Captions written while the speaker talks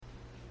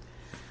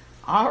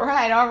All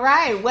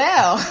right.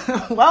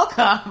 Well,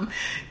 welcome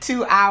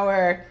to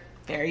our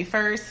very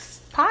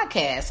first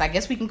podcast. I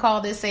guess we can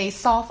call this a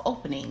soft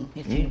opening,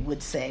 if you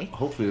would say.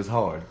 Hopefully it's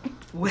hard.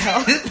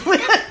 Well,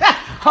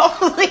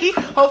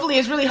 hopefully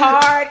it's really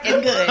hard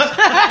and good.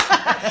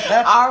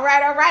 All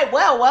right.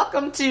 Well,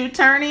 welcome to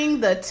Turning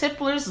the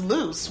Tipplers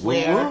Loose,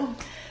 where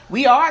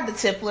we are the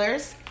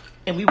tipplers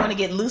and we want to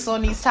get loose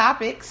on these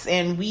topics,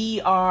 and we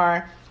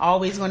are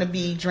always going to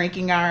be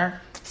drinking our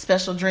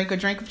special drink or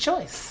drink of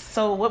choice.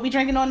 So what we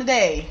drinking on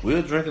today?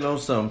 We're drinking on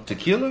some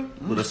tequila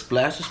with a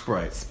splash of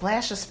Sprite.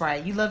 Splash of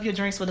Sprite. You love your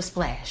drinks with a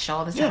splash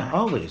all the time. Yeah,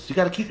 always. You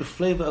got to keep the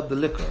flavor of the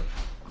liquor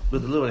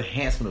with a little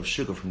enhancement of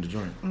sugar from the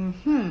drink.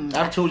 Mm-hmm.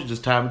 I've told you this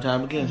time and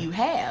time again. You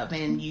have,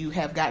 and you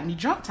have gotten me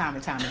drunk time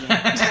and time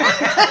again.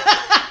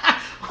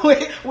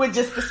 with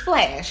just the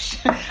splash.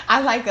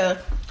 I like a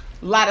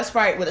lot of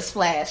Sprite with a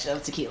splash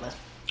of tequila.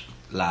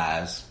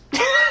 Lies.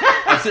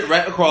 I sit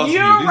right across from you.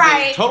 You're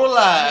right. Total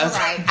lies. You're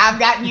right. I've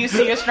gotten used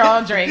to your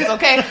strong drinks,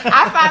 okay?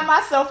 I find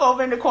myself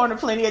over in the corner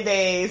plenty of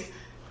days.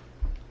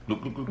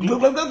 Look. And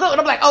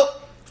I'm like,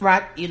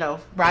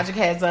 Roger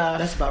has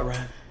that's about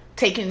right.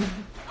 Taken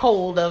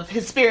hold of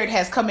his spirit,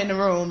 has come in the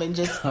room and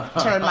just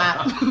turned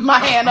my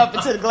hand up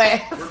into the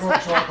glass. We're going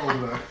to talk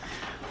over that.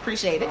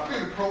 Appreciate it. I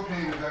think the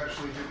propane is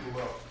actually getting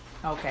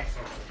low. Okay.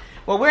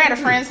 Well, we're at a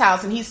friend's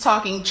house, and he's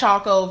talking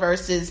Choco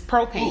versus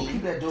propane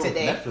keep that door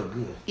today. Open. That feel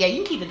good. Yeah,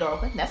 you can keep the door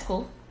open. That's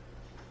cool.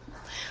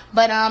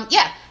 But,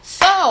 yeah.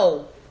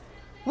 So,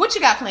 what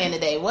you got planned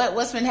today?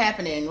 What's been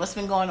happening? What's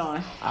been going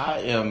on? I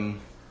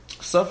am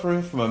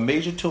suffering from a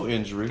major toe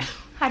injury.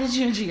 How did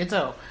you injure your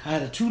toe? I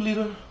had a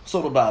 2-liter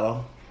soda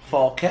bottle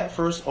fall cat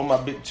first on my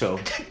big toe.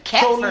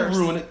 Cat totally first?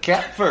 Ruined it.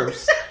 Cat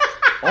first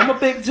on my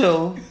big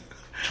toe.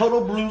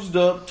 Total bruised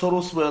up.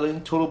 Total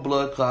swelling. Total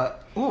blood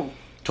clot. Ooh.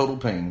 Total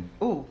pain.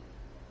 Ooh.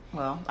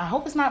 Well, I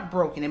hope it's not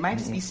broken. It might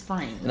just be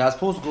sprained. And I was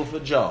supposed to go for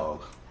a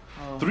jog.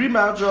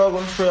 3-mile jog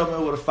on the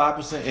treadmill with a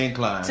 5%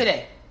 incline.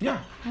 Today? Yeah.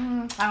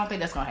 I don't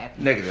think that's going to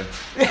happen.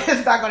 Negative.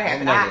 It's not going to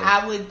happen. Negative.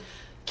 I would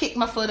kick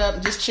my foot up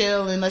and just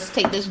chill and let's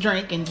take this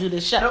drink and do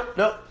this show.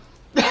 Nope.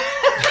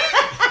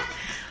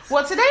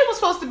 Well, today was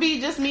supposed to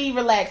be just me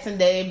relaxing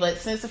day, but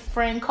since a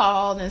friend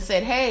called and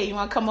said, hey, you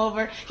want to come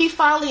over? He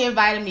finally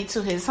invited me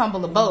to his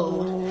humble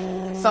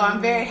abode. So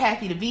I'm very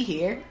happy to be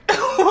here.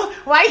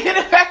 Why you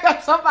gonna back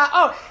up somebody?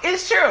 Oh,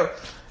 it's true.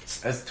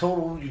 That's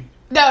total.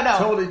 No.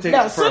 Totally take it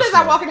As soon as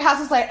I personal. walk in the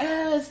house, it's like,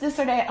 it's this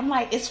or that. I'm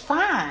like, it's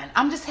fine.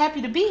 I'm just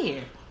happy to be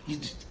here.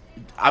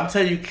 I'm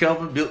telling you,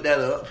 Kelvin built that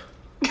up.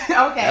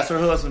 Okay. That's her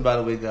husband, by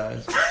the way,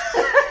 guys.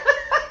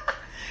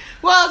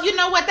 Well, you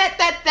know what?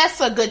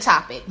 That's a good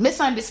topic.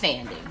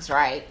 Misunderstandings,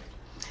 right?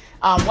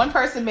 One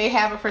person may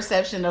have a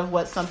perception of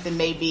what something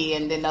may be,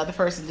 and then the other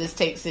person just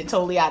takes it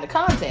totally out of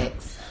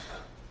context.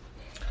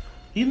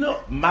 You know,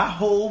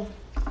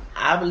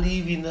 I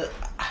believe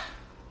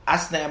I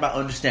stand by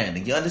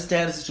understanding. You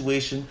understand the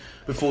situation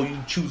before you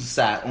choose a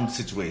side on the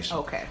situation.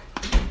 Okay.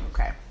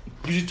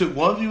 You just took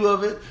one view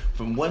of it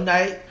from one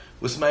night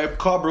when somebody's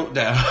car broke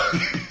down.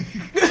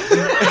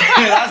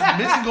 And I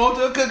was missing going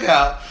to a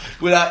cookout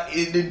without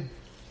it. Then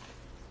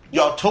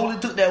y'all totally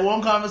took that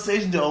one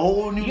conversation to a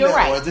whole new level,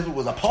 right. as if it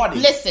was a party.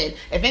 Listen,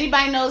 if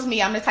anybody knows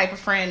me, I'm the type of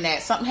friend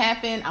that something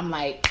happened, I'm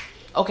like,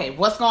 okay,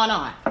 what's going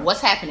on?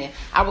 What's happening?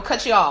 I will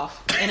cut you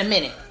off in a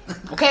minute.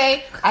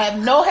 Okay? I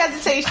have no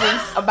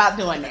hesitations about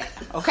doing that.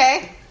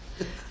 Okay?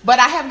 But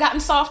I have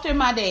gotten softer in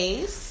my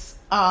days.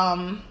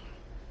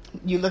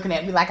 You looking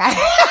at me like I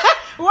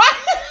what?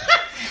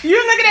 You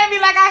looking at me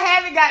like I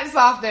haven't gotten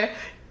softer.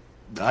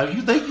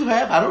 You think you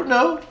have? I don't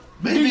know.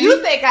 Maybe. Do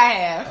you think I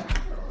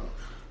have?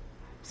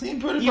 Seem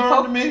pretty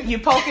firm to me. You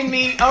poking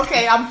me?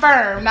 Okay, I'm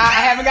firm. Now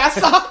I haven't got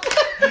softer.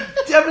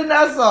 Definitely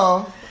not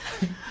soft.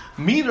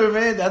 Meaner,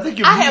 man. I think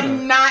you're meaner. I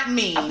am not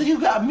mean. I think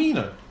you got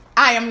meaner.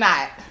 I am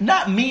not.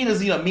 Not mean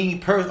as mean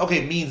person.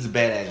 Okay, mean is a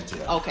bad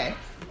adjective. Okay.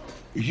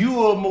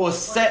 You are more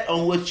set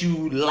on what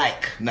you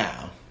like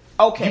now.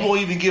 Okay. You won't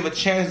even give a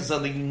chance to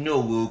something you know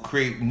will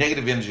create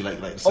negative energy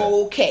like that.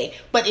 Okay.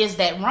 But is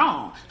that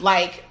wrong?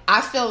 Like, I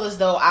feel as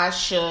though I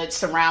should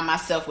surround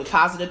myself with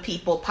positive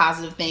people,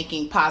 positive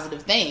thinking,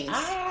 positive things.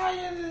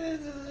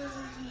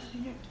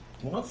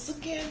 Once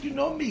again, you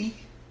know me.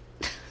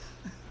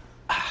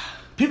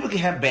 People can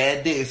have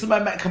bad days.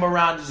 Somebody might come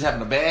around just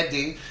having a bad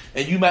day,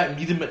 and you might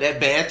meet them at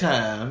that bad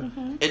time,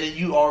 and then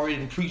you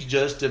already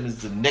prejudge them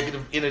as a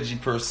negative energy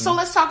person. So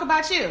let's talk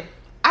about you.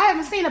 I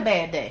haven't seen a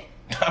bad day.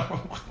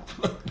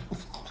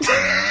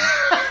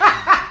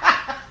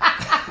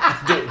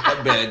 Don't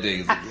have bad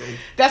days. Okay?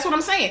 That's what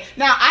I'm saying.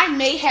 Now, I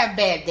may have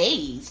bad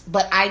days,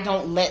 but I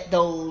don't let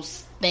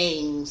those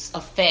things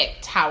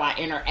affect how I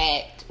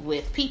interact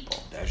with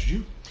people. That's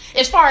you.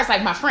 As far as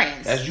like my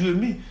friends. That's you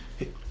and me.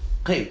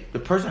 Hey, the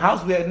person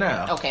house we at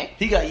now. Okay.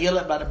 He got yelled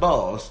at by the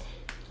boss.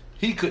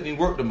 He couldn't even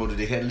work no more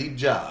today. He had to leave the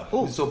job. Ooh.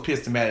 He was so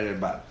pissed and mad at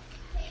everybody.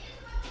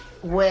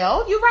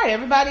 Well, you're right.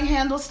 Everybody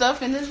handles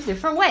stuff in a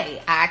different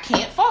way. I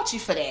can't fault you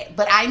for that.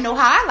 But I know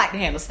how I like to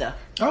handle stuff.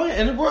 Oh, yeah,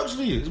 and it works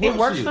for you. It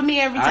works for me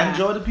every time. I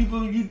enjoy the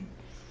people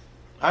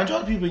I enjoy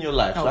the people in your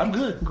life, so I'm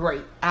good.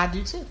 Great. I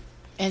do too.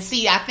 And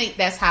see, I think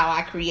that's how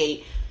I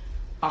create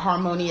a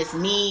harmonious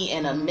me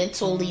and a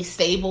mentally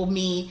stable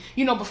me.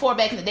 You know, before,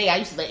 back in the day, I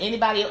used to let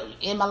anybody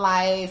in my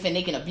life and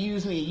they can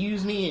abuse me and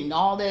use me and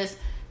all this.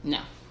 No,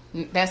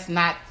 that's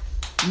not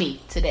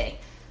me today.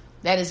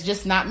 That is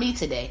just not me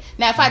today.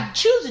 Now, if I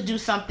choose to do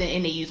something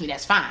and they use me,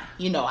 that's fine.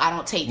 You know, I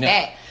don't take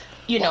that.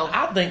 You know,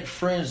 I think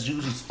friends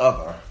use each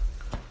other.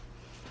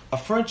 A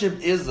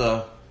friendship is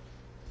a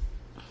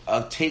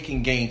take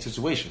and gain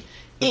situation.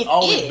 It's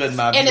always been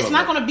my view, and it's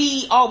not going to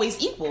be always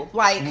equal.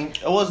 Like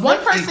one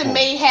person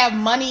may have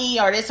money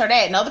or this or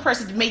that, and the other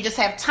person may just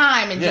have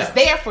time and just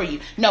there for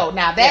you. No,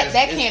 now that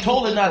can't be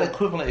totally not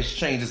equivalent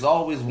exchange. It's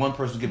always one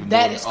person giving.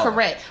 That is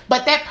correct,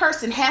 but that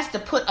person has to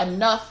put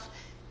enough.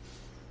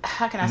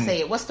 How can I say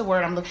it? What's the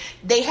word I'm looking?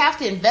 They have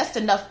to invest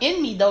enough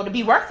in me though to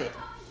be worth it.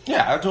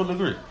 Yeah, I totally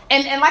agree.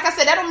 And like I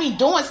said, that don't mean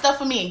doing stuff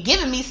for me and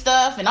giving me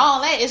stuff and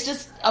all that. It's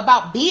just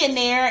about being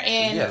there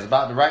and it's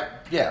about the right.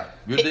 Yeah,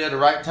 you're there at the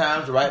right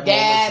times, the right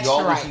moments. You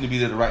always seem to be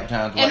there at the right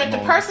times. And if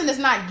the person is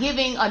not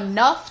giving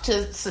enough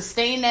to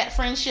sustain that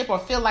friendship or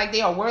feel like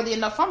they are worthy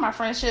enough for my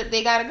friendship,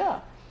 they gotta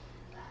go.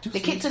 They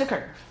kick to the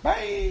curb.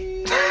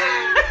 Bye.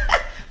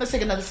 Let's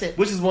take another sip.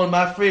 Which is one of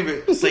my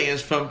favorite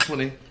sayings from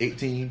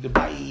 2018. The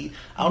bye.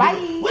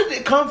 Bye. Where did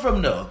it come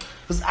from though?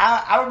 Because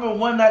I remember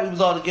one night we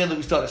was all together.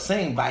 We started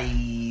saying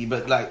bye,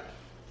 but like.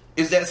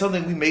 Is that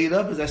something we made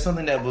up? Is that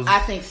something that was I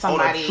think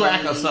somebody, on a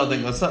track or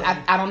something?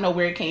 I don't know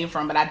where it came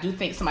from, but I do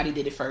think somebody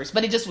did it first.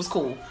 But it just was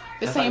cool.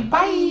 Just saying like,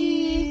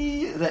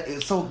 bye. That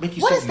is so make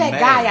you. What so is that mad.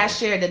 guy I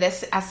shared that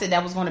I said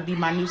that was going to be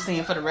my new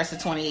saying for the rest of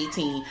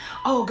 2018?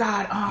 Oh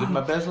God, Live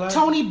my best life?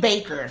 Tony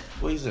Baker.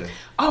 What is it?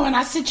 Oh, and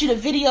I sent you the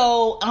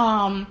video.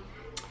 I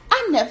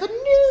never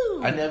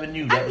knew. I never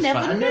knew. I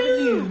never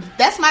knew.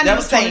 That's my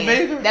new saying.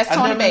 Tony Baker? That's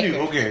Tony Baker. Knew.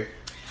 Okay.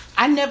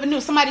 I never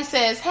knew. Somebody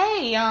says,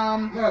 "Hey,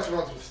 No, that's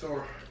run to the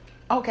store."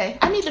 Okay,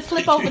 I need to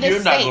flip over this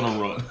You're steak. not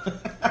gonna run.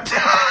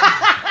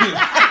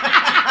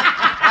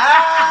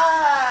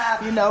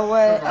 You know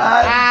what?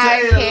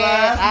 I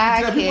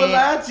can't. People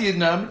lie to you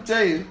now. I'm gonna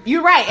tell you.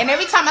 You're right. And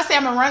every time I say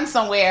I'm gonna run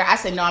somewhere, I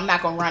say no, I'm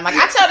not gonna run. Like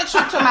I tell the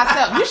truth to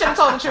myself. You should have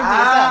told the truth to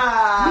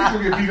yourself. You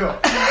get beat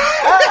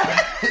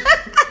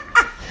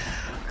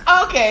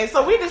up. Okay,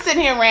 so we're just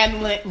sitting here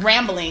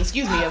rambling.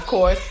 Excuse me, of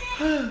course.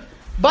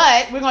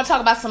 But we're gonna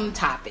talk about some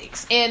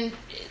topics and.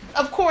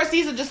 Of course,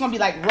 these are just going to be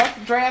like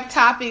rough draft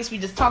topics. We're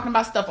just talking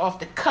about stuff off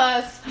the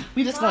cuss.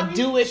 We're just going to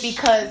do it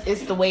because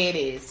it's the way it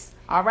is.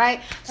 All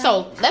right?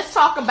 So, let's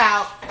talk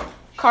about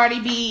Cardi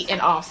B and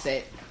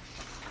Offset.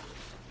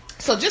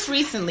 So, just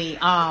recently,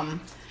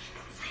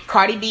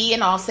 Cardi B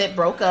and Offset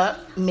broke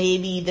up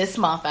maybe this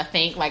month, I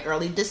think, like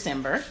early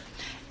December.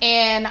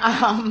 And,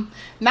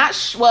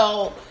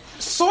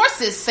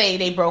 sources say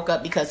they broke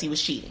up because he was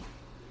cheating.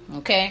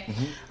 Okay,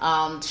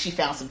 she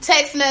found some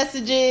text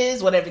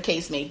messages, whatever the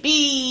case may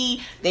be.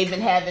 They've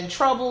been having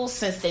trouble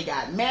since they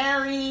got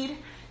married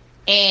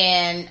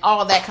and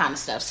all that kind of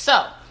stuff.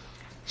 So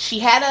she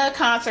had a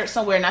concert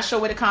somewhere, not sure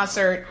where the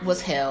concert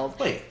was held.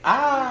 Wait,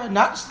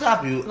 not to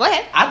stop you. Go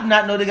ahead. I did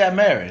not know they got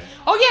married.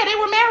 Oh yeah, they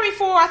were married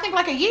for I think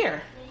like a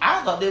year.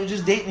 I thought they were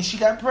just dating and she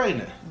got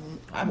pregnant.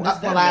 I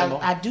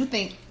do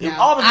think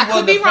I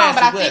could be wrong,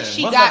 but I think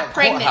she What's got that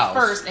pregnant courthouse?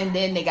 first and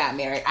then they got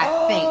married.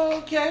 I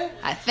think.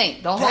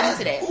 Don't hold me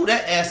to that. Ooh,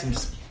 that adds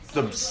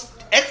some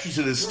extra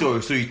to this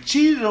story. So he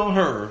cheated on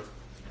her,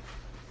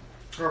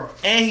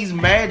 and he's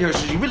married to her,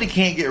 so you really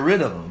can't get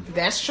rid of him.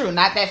 That's true.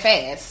 Not that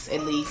fast,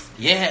 at least.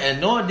 Yeah, and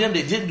knowing them,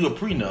 they didn't do a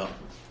prenup.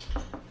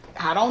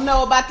 I don't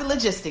know about the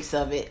logistics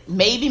of it.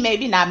 Maybe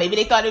not. Maybe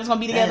they thought it was going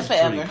to be together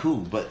forever. Pretty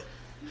cool,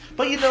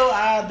 but you know,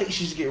 I think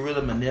she should get rid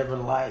of him and never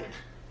like.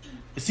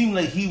 It seemed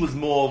like he was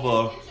more of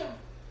a.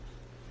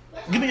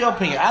 Give me your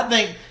opinion. I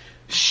think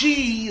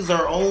she's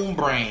her own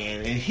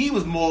brand, and he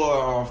was more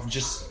of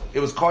just. It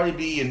was Cardi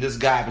B and this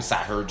guy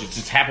beside her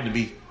just happened to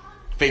be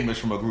famous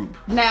from a group.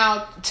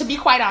 Now, to be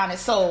quite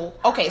honest, so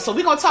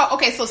we're gonna talk.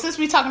 Okay, so since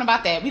we're talking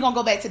about that, we're gonna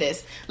go back to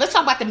this. Let's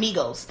talk about the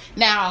Migos.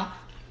 Now,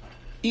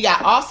 you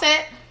got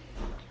Offset,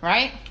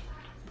 right?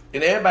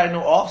 And everybody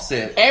know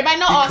Offset.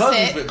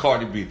 Offset. He's with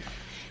Cardi B.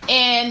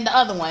 And the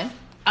other one.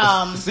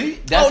 See?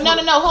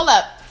 No, hold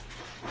up.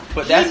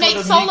 But that's he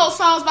makes solo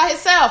songs by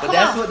himself. But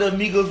that's what the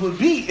Amigos would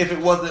be if it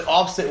wasn't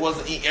Offset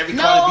wasn't in every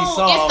Cardi B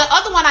song. No, it's the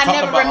other one I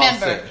never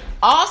remember.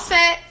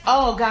 Offset.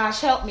 Oh gosh,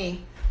 help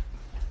me.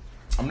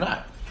 I'm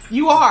not.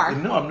 You are.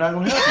 No, I'm not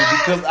gonna help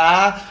you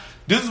because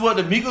this is what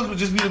the Migos would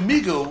just be the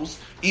Migos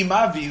in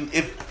my view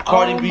if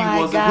Cardi B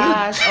wasn't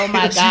with. Oh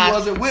my gosh! She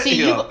wasn't with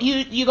him.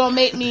 You gonna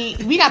make me?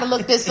 We got to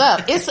look this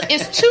up. It's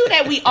two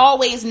that we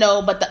always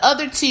know, but the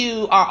other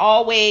two are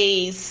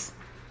always.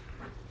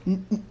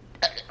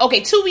 Okay,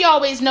 two we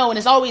always know, and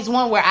it's always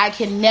one where I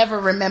can never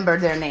remember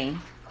their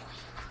name.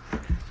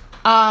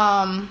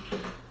 Oh,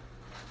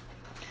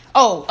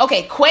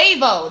 okay,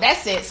 Quavo.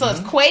 That's it. So it's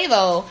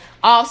Quavo,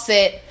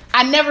 Offset.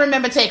 I never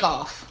remember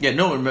Takeoff. Yeah,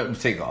 no one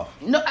remembers Takeoff.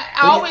 No,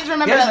 I always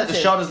remember the other two. The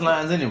shortest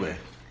lines anyway.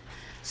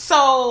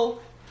 So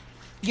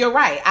you're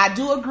right. I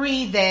do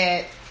agree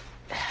that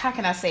how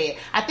can I say it?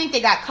 I think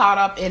they got caught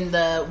up in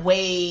the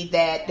way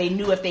that they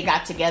knew if they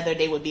got together,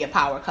 they would be a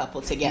power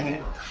couple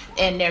together.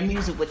 And their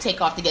music would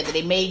take off together.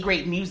 They made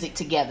great music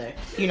together.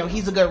 You know,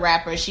 he's a good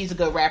rapper, she's a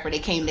good rapper. They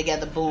came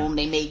together, boom,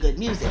 they made good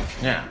music.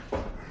 Yeah.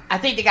 I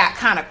think they got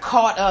kind of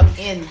caught up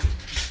in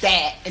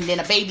that, and then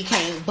a baby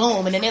came,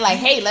 boom, and then they're like,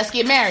 hey, let's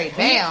get married,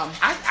 bam.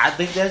 I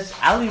think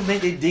I don't even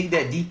think they dig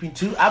that deep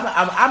into.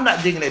 I'm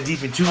not digging that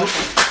deep into it.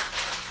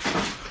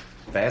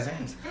 Fast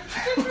hands.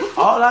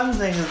 All I'm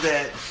saying is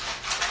that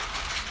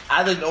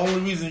I think the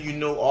only reason you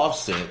know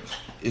Offset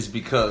is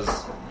because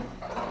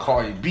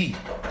Cardi B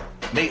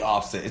made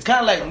Offset. It's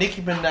kind of like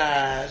Nicki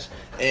Minaj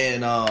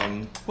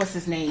and what's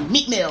his name?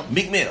 Meek Mill.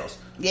 Meek Mills.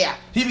 Yeah.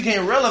 He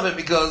became relevant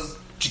because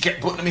she kept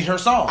putting him in her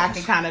songs. I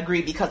can kind of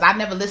agree because I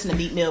never listened to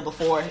Meek Mill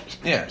before.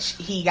 Yeah.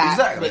 He got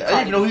exactly. with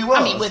I didn't know who he was.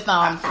 I mean, with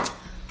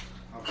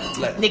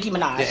like, Nicki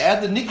Minaj. Yeah,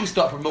 after Nicki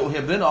started promoting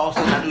him, then all of a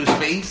sudden I knew his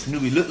face, knew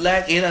what he looked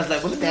like, and I was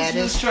like, well, let me listen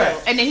to this track.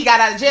 And then he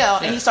got out of jail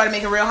and he started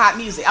making real hot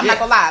music. I'm not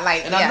gonna lie,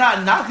 like, and I'm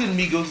not knocking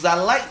Migos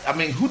because I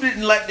mean, who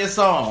didn't like their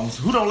songs?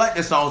 Who don't like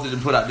their songs that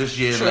they put out this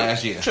year and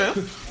last year? True.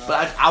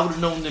 But I would have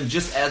known them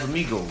just as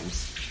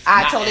Migos.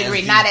 I totally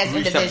agree. Not as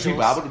individuals.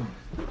 People. I would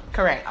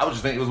correct. I would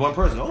just think it was one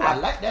person. Oh, I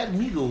like that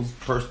Migos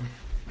person.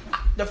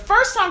 The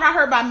first song I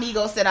heard by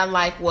Migos that I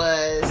like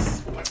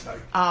was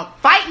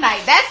Fight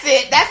Night. That's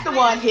it. That's the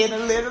one. Hit a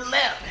little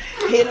left,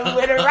 hit a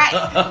little right.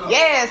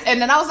 Yes.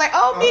 And then I was like,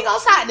 oh,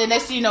 Migos hot. And then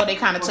next thing you know, they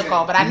kind of took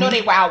off. But I know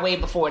they were out way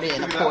before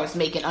then, of course,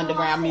 making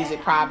underground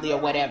music probably or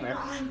whatever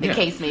the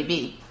case may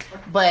be.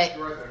 But,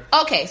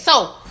 okay,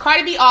 so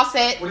Cardi B,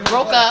 Offset,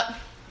 broke up.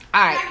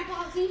 All right.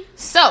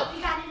 So,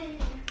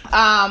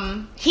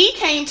 he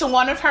came to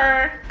one of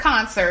her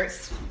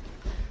concerts.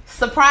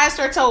 Surprised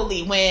her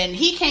totally. When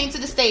he came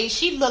to the stage,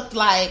 she looked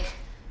like,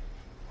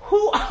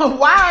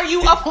 why are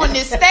you up on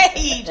this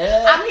stage?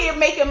 I'm here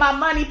making my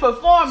money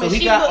performing. So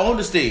he got on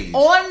the stage.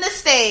 On the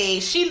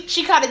stage.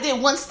 She kind of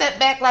did one step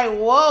back like,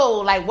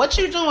 whoa, like what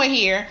you doing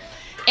here?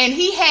 And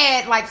he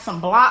had like some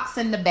blocks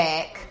in the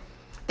back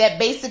that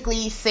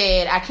basically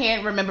said, I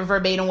can't remember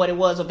verbatim what it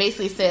was, but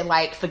basically said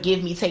like,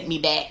 forgive me, take me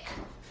back,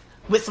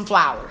 with some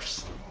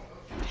flowers.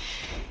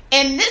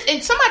 And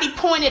somebody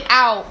pointed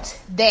out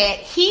that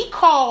he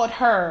called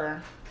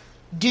her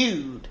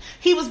dude.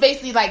 He was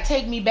basically like,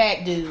 take me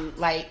back, dude.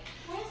 Like,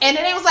 and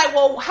then it was like,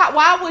 well,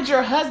 why would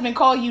your husband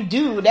call you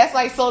dude? That's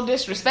like so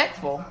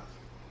disrespectful.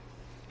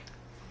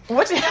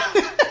 See,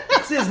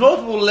 there's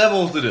multiple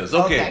levels to this.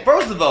 Okay.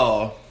 First of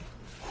all,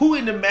 who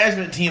in the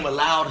management team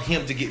allowed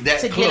him to get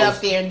that close? Get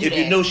up there and do if that?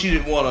 You know she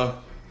didn't want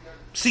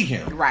to see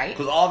him. Right.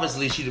 Because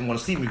obviously she didn't want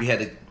to see him if he had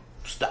to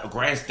stop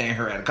grandstand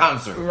her at a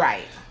concert.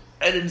 Right.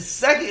 And then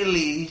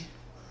secondly,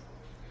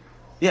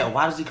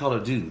 why does he call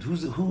her dude?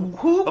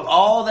 Who of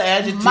all the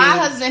adjectives? My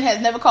husband has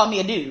never called me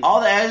a dude.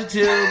 All the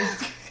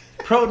adjectives,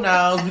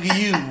 pronouns we can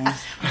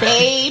use.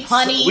 Babe,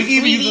 honey, we can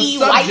even sweetie, use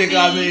the subject,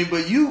 wifey. I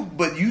mean,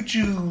 but you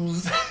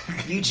choose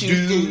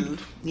dude.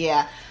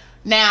 Yeah.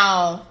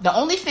 Now, the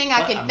only thing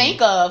I can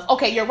think of,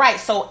 okay, you're right.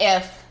 So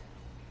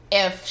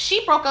if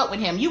she broke up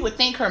with him, you would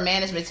think her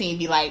management team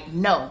be like,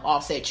 no,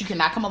 Offset, you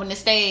cannot come up on the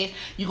stage.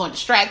 You're going to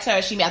distract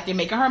her. She be out there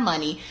making her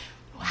money.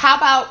 How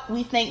about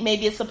we think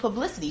maybe it's a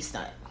publicity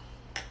stunt?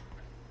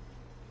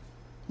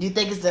 You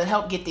think it's to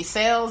help get the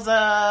sales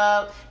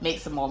up, make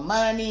some more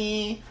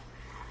money,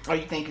 or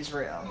you think it's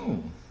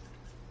real?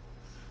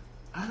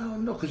 I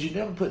don't know, because you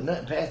never put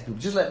nothing past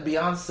people. Just like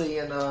Beyonce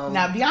and...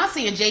 now,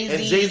 Beyonce and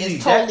Jay-Z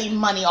is totally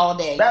money all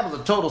day. That was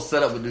a total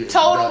setup. With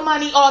total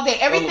money all day.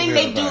 Everything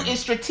they do is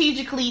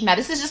strategically... Now,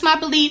 this is just my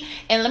belief,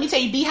 and let me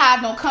tell you,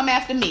 Beehive don't come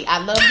after me. I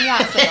love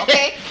Beyonce,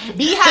 okay?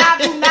 Beehive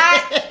do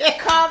not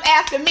come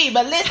after me,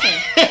 but listen.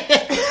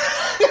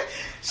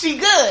 She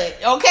good,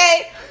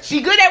 okay?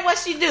 She good at what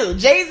she do.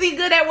 Jay-Z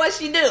good at what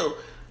she do.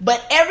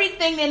 But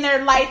everything in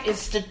their life is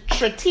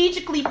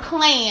strategically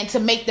planned to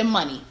make them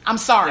money. I'm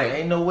sorry. Yeah,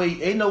 ain't no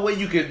way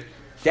you could.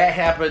 That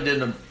happened,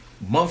 and a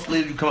month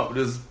later you come up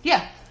with this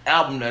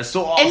album that's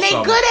so awesome. And they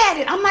good at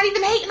it. I'm not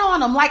even hating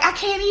on them. Like, I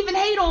can't even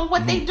hate on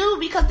what they do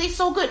because they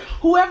so good.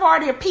 Whoever are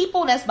their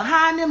people that's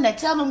behind them that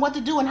tell them what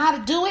to do and how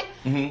to do it,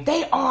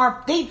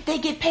 they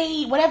get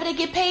paid. Whatever they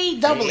get paid,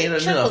 double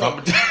it, triple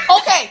it.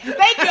 Okay,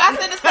 thank you. I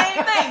said the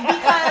same thing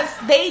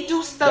because they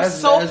do stuff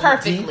so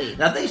perfectly.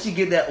 And I think she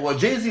get that. Well,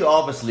 Jay-Z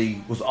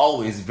obviously was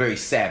always very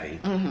savvy,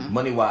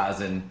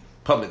 money-wise and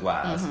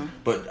public-wise.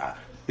 But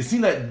it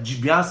seemed like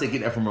Beyonce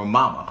get that from her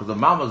mama because her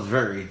mama's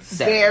very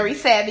savvy. Very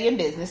savvy in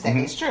business. That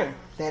is true.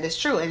 That is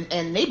true.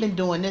 And they've been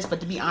doing this, but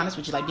to be honest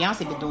with you, like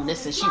Beyonce been doing this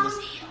since she was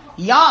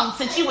young.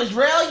 Since she was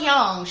real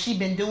young, she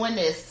been doing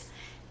this.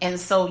 And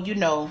so, you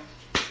know,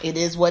 it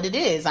is what it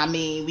is. I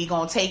mean, we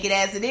gonna take it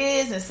as it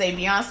is and say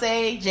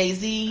Beyonce,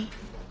 Jay-Z,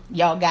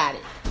 y'all got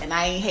it. And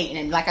I ain't hating.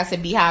 And like I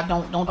said, Beehive,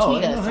 don't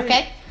tweet us,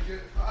 okay?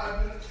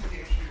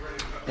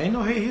 Ain't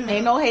no hate here.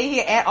 Ain't no hate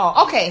here at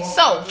all. Okay,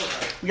 so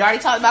we already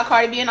talked about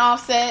Cardi B and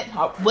Offset.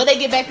 Will they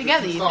get back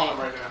together, you think?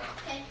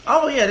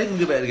 Oh, yeah, they can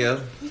get back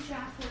together.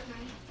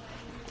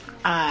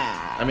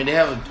 I mean, they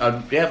have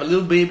a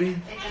little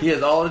baby. He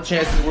has all the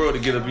chance in the world to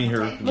get up in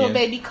here. Little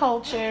baby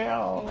Culture.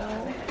 Oh,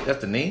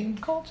 that's the name.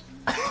 Culture.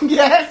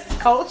 Yes,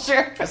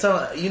 Culture. So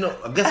I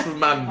guess with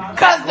my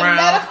Cause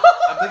background,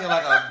 I'm thinking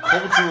like a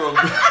culture of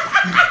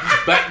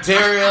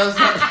bacteria. Or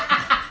something.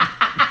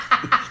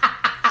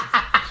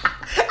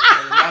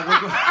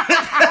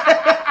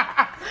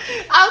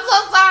 I'm so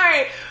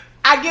sorry.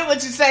 I get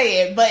what you're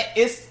saying, but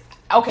it's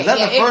okay.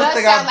 Yeah, it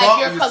does sound like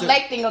you're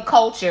collecting a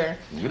culture.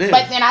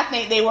 But then I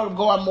think they were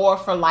going more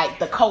for like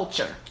the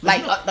culture,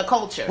 like the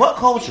culture. What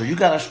culture? You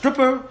got a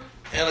stripper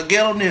and a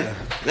ghetto nigga.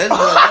 That's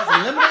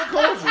a limited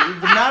culture,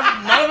 but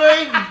not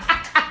very.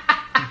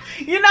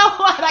 You know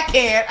what? I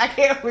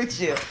can't with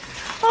you.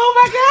 Oh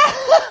my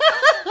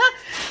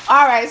god!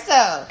 All right,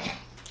 so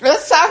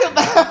let's talk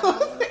about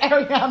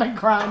Ariana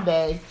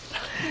Grande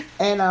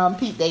and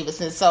Pete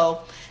Davidson.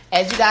 So,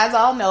 as you guys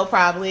all know,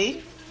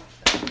 probably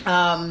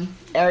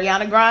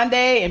Ariana Grande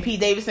and Pete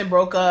Davidson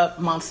broke up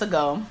months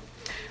ago,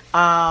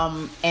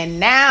 and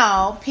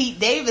now Pete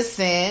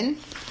Davidson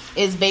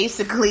is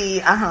basically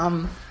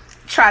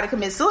trying to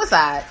commit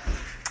suicide.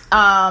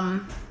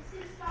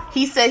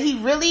 He said he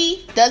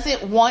really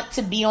doesn't want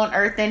to be on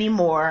Earth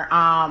anymore,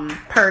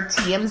 per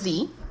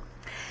TMZ.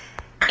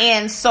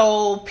 And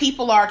so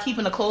people are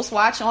keeping a close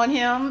watch on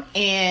him,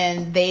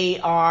 and they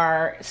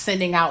are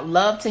sending out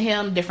love to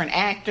him, different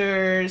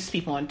actors,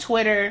 people on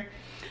Twitter.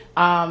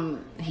 Why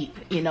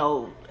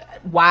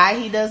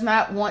he does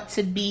not want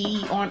to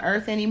be on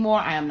Earth anymore,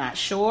 I am not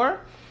sure.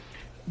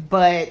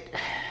 But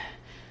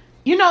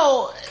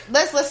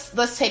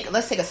let's take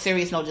a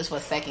serious note just for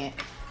a second.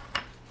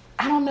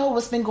 I don't know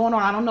what's been going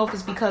on. I don't know if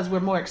it's because we're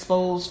more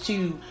exposed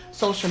to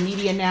social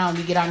media now and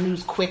we get our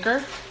news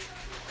quicker.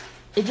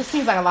 It just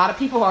seems like a lot of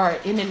people are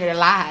ending their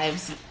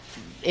lives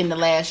in the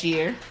last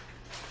year,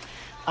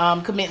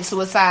 committing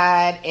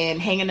suicide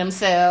and hanging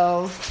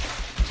themselves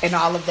and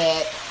all of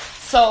that.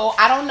 So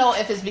I don't know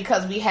if it's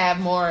because we have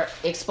more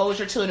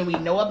exposure to it and we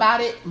know about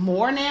it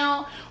more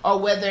now, or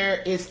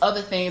whether it's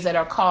other things that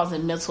are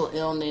causing mental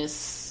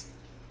illness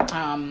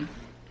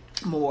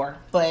more.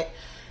 But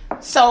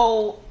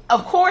so,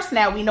 of course,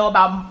 now we know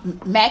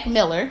about Mac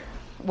Miller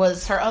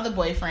was her other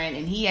boyfriend,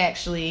 and he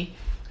actually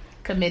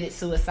committed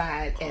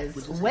suicide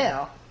as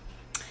well.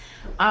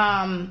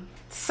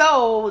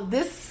 So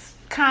this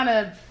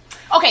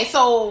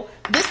so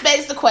this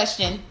begs the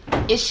question,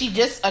 is she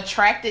just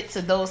attracted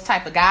to those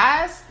type of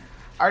guys,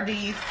 or do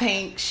you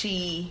think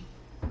she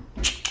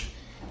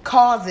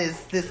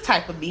causes this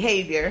type of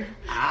behavior,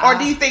 or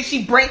do you think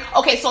she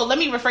so let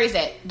me rephrase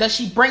that, does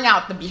she bring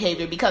out the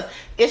behavior, because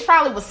it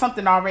probably was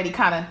something already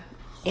kind of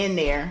in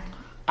there.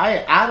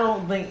 I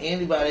don't think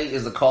anybody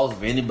is the cause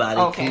of anybody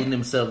killing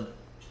themselves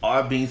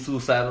or being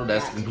suicidal.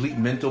 That's a complete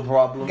mental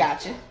problem.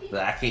 Gotcha.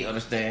 That I can't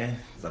understand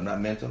because I'm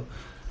not mental.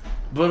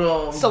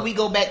 But so we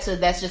go back to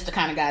that's just the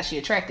kind of guy she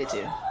attracted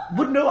to.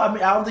 But no, I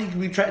mean, I don't think you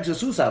can be attracted to a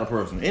suicidal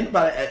person.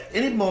 Anybody at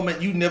any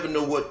moment, you never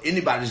know what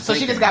anybody's thinking. So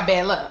she just got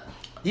bad luck.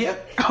 Yeah.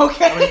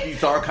 Okay. I mean, you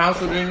saw her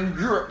concert in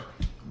Europe.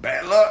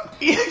 Bad luck.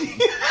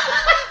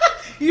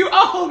 You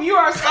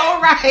are so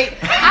right.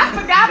 I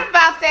forgot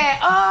about that.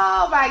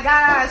 Oh my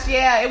gosh,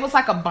 yeah, it was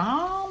like a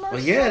bomb. Well,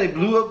 yeah, they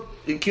blew up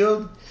and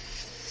killed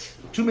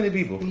too many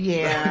people.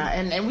 Yeah,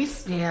 and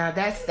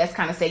that's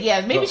kind of sad.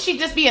 Yeah, maybe she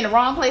just be in the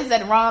wrong place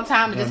at the wrong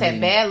time and just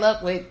had bad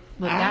luck with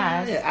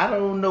guys. I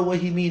don't know what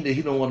he means that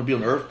he don't want to be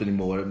on Earth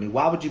anymore. I mean,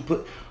 why would you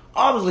put?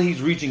 Obviously,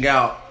 he's reaching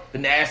out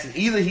and asking.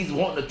 Either he's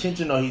wanting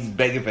attention or he's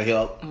begging for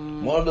help.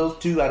 One of those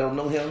two. I don't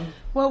know him.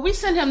 Well, we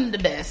send him the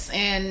best,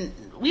 and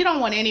we don't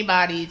want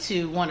anybody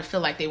to want to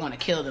feel like they want to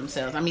kill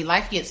themselves. I mean,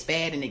 life gets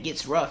bad and it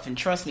gets rough, and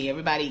trust me,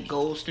 everybody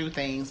goes through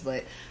things.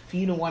 But for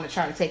you to want to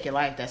try to take your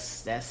life,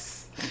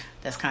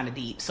 that's kind of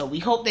deep. So we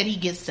hope that he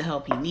gets the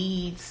help he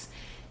needs.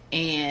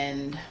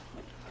 And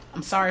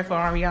I'm sorry for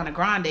Ariana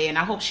Grande, and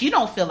I hope she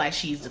don't feel like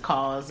she's the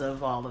cause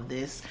of all of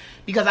this,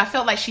 because I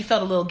felt like she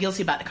felt a little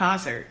guilty about the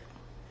concert.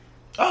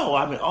 Oh,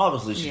 I mean,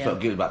 obviously she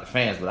felt guilty about the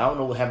fans, but I don't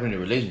know what happened in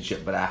the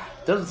relationship. But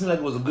doesn't seem like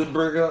it was a good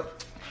breakup.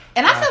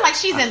 And I feel like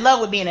she's in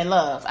love with being in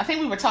love. I think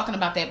we were talking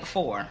about that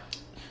before.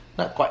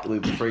 Not quite the way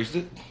we phrased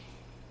it.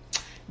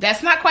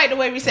 That's not quite the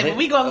way we said it, but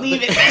we're going to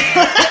leave it.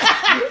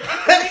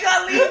 We're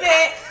going to leave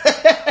it.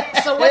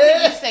 So what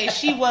did you say?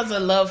 She was a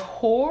love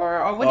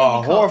whore? Or what did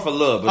you call whore for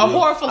love. A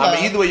whore for love. I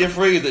mean, either way you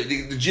phrase it,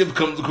 the jib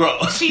comes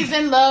across. She's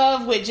in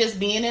love with just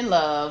being in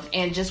love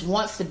and just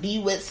wants to be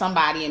with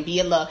somebody and be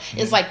in love. Mm-hmm.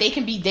 It's like they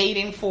can be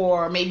dating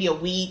for maybe a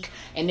week,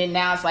 and then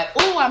now it's like,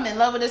 oh, I'm in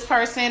love with this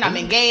person. I'm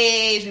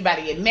engaged. We about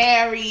to get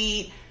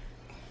married.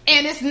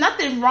 And it's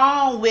nothing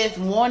wrong with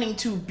wanting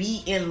to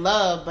be in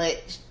love,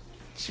 but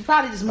she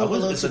probably just moved a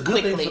little too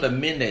quickly. It's a good thing for the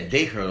men that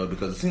date her, though,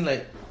 because it seems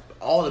like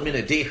all the men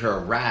that date her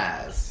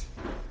rise.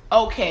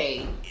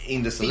 Okay.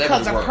 In the celebrity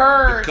because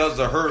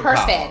of her power.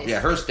 Status. Yeah,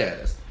 her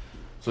status.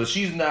 So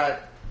she's not,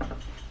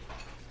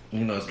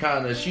 it's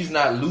kind of, she's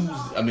not losing.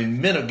 I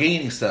mean, men are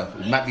gaining stuff.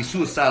 It might be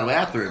suicidal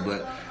after it,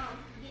 but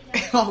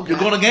you're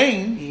going to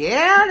gain.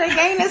 Yeah, they're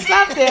gaining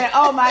something.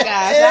 Oh my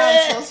gosh,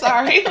 I'm so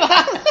sorry.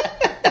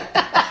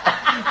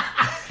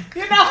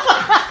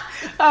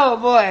 Oh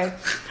boy.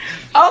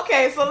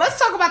 Okay, so let's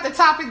talk about the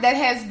topic that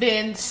has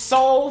been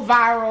so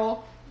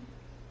viral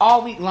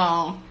all week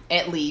long,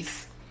 at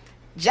least.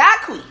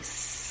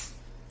 Jacquees,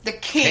 the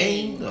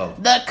king of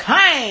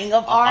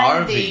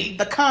R&B.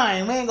 The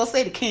king. We ain't gonna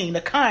say the king.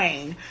 The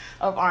king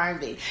of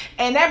R&B.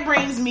 And that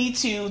brings me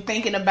to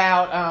thinking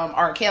about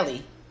R.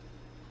 Kelly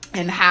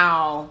and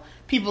how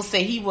people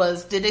say he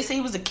was. Did they say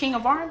he was the king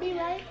of R&B?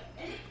 Right?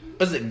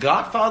 Was it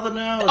Godfather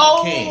now?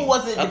 Or the king?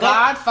 Was it the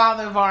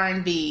Godfather of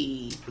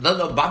R&B?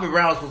 No, Bobby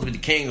Brown was supposed to be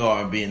the king of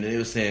R&B, and they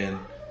were saying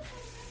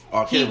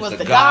R. Kelly he was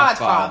the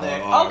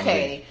Godfather.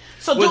 Okay.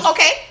 So let's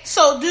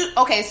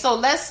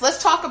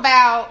talk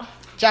about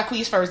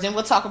Jacquees first. Then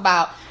we'll talk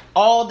about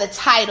all the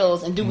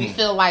titles and do we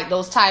feel like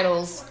those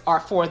titles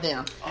are for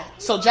them.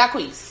 So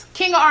Jacquees,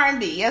 king of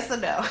R&B, yes or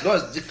no? No,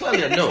 it's just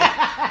clearly a no.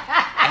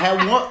 I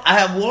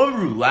have one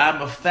rule.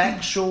 I'm a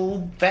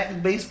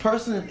fact-based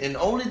person, and the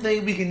only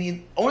thing we can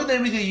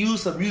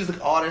use for music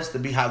artists to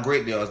be how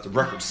great they are is the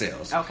record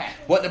sales. Okay.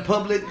 What the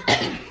public,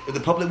 if the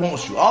public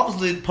wants you,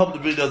 obviously the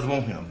public really doesn't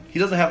want him. He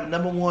doesn't have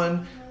number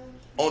one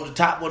on the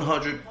top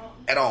 100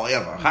 at all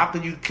ever. How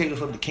can you king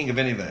yourself the king of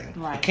anything?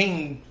 Right. A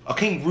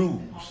king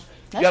rules.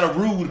 You got to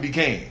rule to be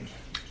king.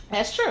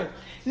 That's true.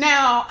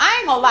 Now, I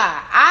ain't gonna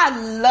lie. I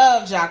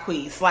love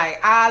Jacquees.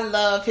 Like, I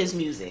love his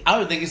music. I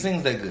don't think he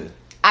sings that good.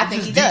 I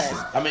think he does.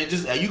 I mean,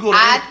 just you go to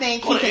I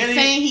think he can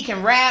sing, he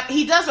can rap.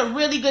 He does a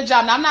really good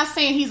job. Now, I'm not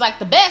saying he's like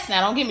the best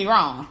now, don't get me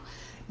wrong.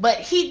 But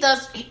he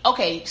does.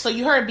 Okay, so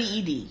you heard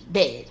B.E.D.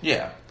 Dead.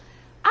 Yeah.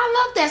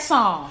 I love that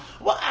song.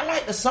 Well, I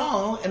like the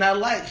song, and I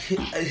like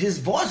his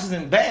voice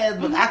isn't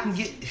bad, but I can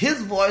get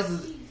his voice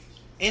is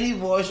any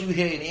voice you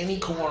hear in any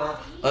corner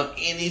of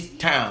any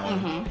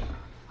town.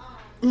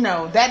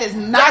 No, that is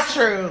not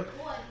true.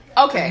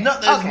 Okay.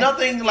 There's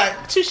nothing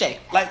like touche.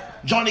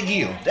 Like Johnny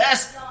Gill.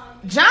 That's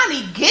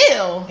Johnny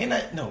Gill.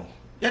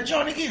 That's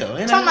Johnny Gill.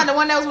 Talking about the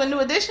one that was with New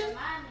Edition?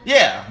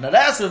 Yeah. Now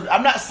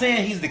I'm not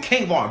saying he's the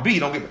king of R&B.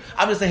 Don't get me.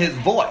 I'm just saying his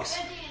voice.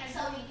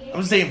 I'm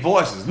just saying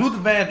voices. Luther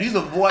Vandross, these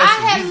are voices.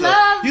 I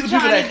love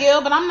Johnny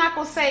Gill, but I'm not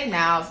gonna say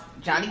now.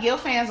 Johnny Gill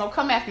fans don't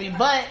come after me,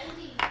 but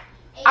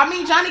I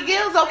mean Johnny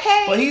Gill's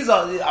okay. But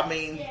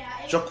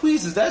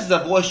Jacquees that's the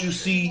voice you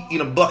see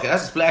in a bucket.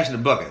 That's a splash in the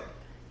bucket.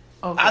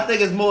 Okay. I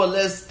think it's more or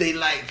less they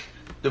like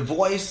the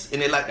voice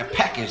and they like the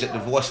package that the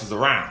voice is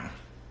around.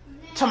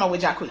 Talking about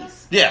with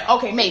Jacquees. Yeah.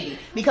 Okay, maybe.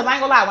 Because I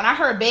ain't gonna lie, when I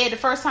heard Bed the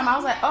first time, I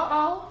was like,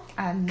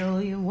 I know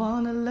you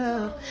wanna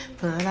love,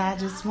 but I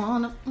just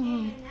wanna.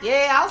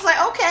 Yeah, I was like,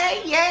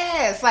 okay,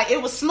 yes, like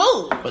it was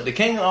smooth. But the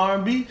king of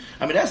R&B,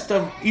 I mean that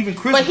stuff. Even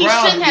Chris Brown. But he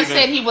shouldn't have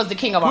said he was the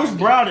king of R&B. Chris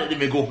Brown didn't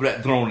even go for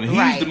that throne, and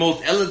he's the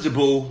most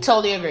eligible.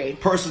 Totally agree.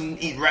 Person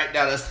right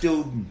now that's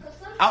still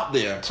out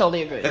there.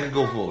 Totally agree. That can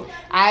go for it.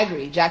 I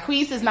agree.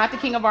 Jacquees is not the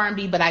king of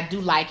R&B, but I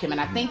do like him,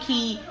 and I think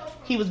he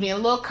was being a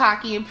little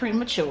cocky and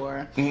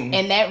premature,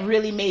 and that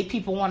really made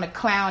people want to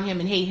clown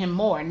him and hate him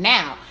more.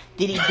 Now,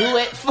 did he do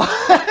it for?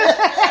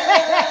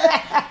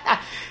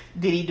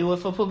 Did he do it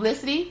for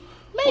publicity?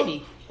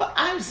 Maybe. Well,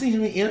 I've seen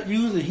him in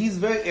interviews, and he's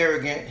very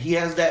arrogant. He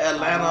has that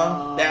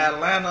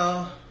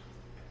Atlanta.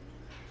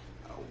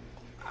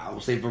 I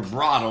would say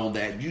vibrato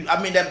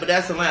but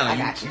that's Atlanta. I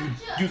got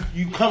you.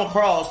 You come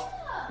across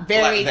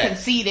very like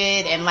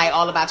conceited and like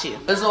all about you.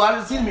 And so I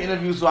didn't see him in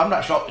interviews, so I'm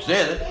not sure he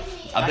said it.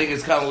 I think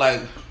it's kind of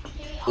like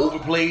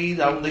overplayed.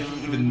 I don't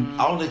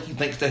think he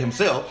thinks to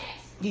himself.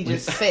 He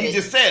just said it. He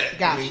just said it.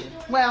 Gotcha.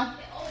 Well,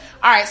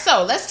 all right.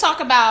 So let's talk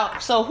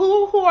about. So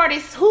who are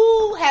these?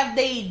 Who have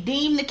they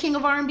deemed the king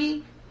of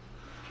R&B?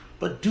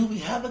 But do we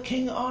have a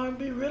king of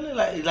R&B really?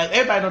 Like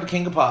everybody know the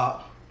king of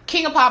pop.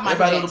 King of pop.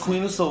 Everybody know the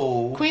queen of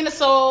soul. Queen of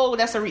soul.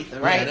 That's Aretha,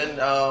 right? Yeah.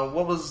 Then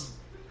what was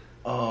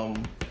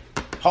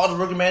hardest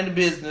working man in the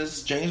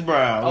business? James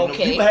Brown.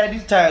 Okay. People had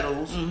these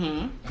titles.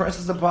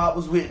 Princess of Pop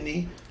was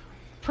Whitney.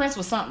 Prince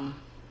was something.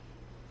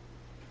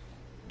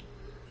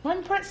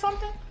 Wasn't Prince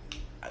something?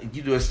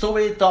 There's so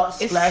many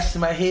thoughts flashed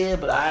in my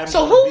head, but I'm.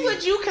 So who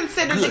would you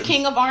consider the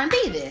king of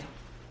R&B then?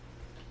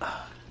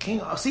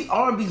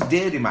 R&B's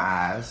dead in my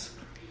eyes.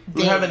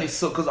 We don't have any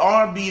soul because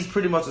R&B is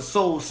pretty much a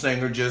soul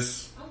singer,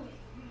 just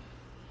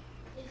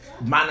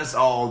minus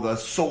all the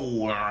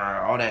soul,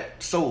 all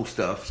that soul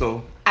stuff.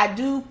 So I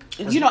do,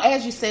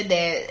 as you said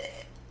that.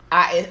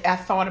 I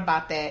thought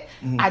about that.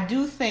 I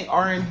do think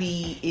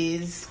R&B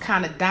is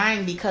kind of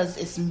dying because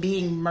it's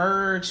being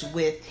merged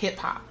with hip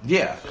hop.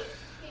 Yeah.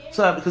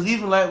 So because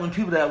even like when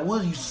people that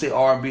would used to say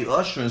R&B,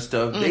 Usher and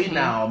stuff, they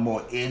now are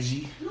more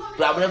edgy.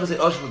 But I would never say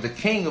Usher was the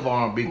king of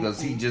R&B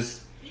because he was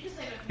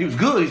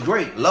good. He's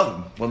great. Love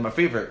him. One of my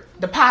favorite.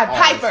 The Pied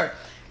Piper.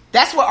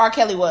 That's what R.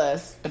 Kelly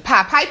was. The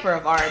Pied Piper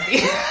of R&B.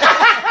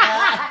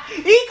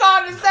 He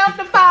called himself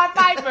the Pied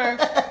Piper.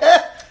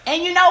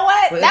 And you know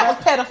what? That was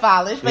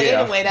pedophilish. But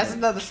anyway, that's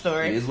another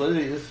story. It is what it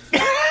is.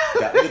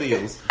 Got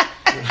videos.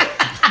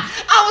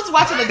 I was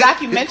watching a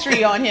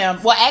documentary on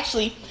him. Well,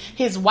 actually,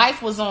 his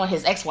ex-wife was on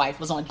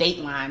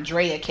Dateline,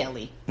 Drea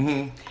Kelly.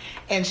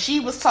 And she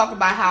was talking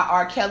about how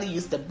R. Kelly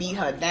used to beat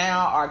her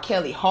down. R.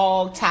 Kelly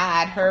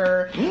hog-tied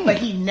her. But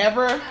he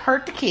never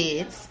hurt the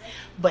kids.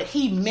 but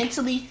he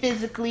mentally,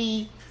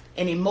 physically,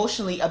 and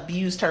emotionally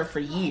abused her for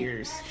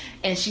years.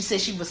 And she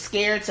said she was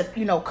scared to,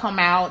 come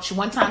out.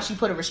 One time she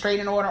put a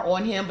restraining order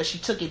on him, but she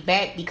took it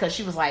back because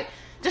she was like,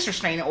 this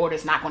restraining order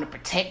is not going to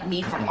protect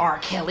me from R.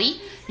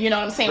 Kelly. You know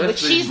what I'm saying? Which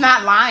she's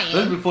not lying.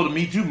 That's before the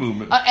Me Too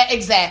movement.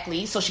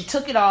 Exactly. So she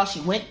took it off.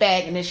 She went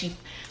back, and then she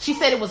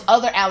said it was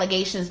other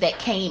allegations that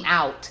came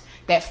out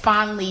that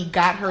finally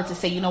got her to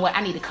say, you know what,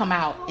 I need to come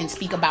out and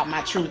speak about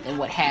my truth and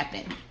what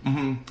happened.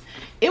 Mm-hmm.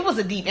 It was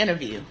a deep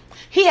interview.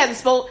 He hasn't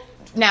spoke.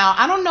 Now,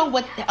 I don't know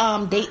what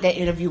date that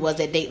interview was,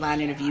 that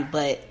Dateline interview,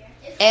 but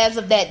as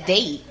of that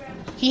date,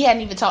 he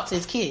hadn't even talked to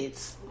his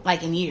kids,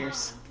 like, in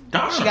years.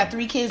 Darn. She got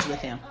 3 kids with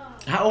him.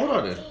 How old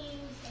are they?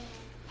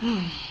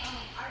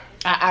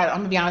 I'm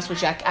going to be honest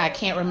with you, I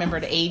can't remember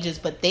the ages,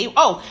 but it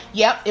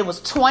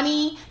was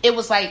 20. It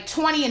was like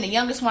 20, and the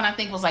youngest one, I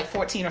think, was like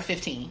 14 or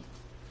 15.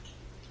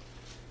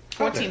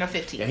 14 or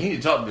 15. Yeah, he need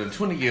to talk to the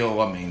 20-year-old,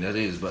 I mean, that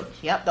is, but...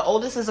 Yep, the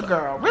oldest is a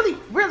girl. Really,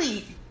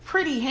 really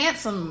pretty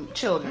handsome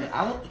children.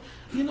 I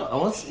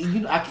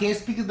can't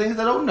speak of things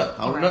I don't know.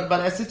 I don't know nothing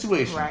about that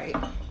situation. Right.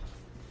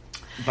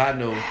 But I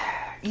know...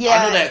 Yeah.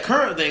 I know that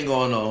current thing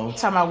going on.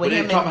 Talking about with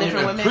him and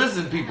different women.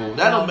 Prison people.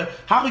 That don't.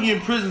 How can you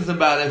imprison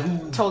somebody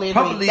who totally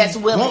probably that's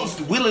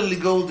willingly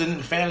goes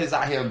to families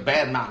out here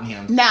bad mouthing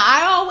him? Now,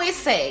 I always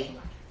say,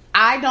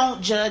 I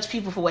don't judge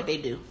people for what they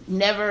do.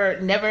 Never.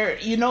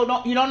 You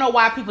don't know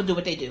why people do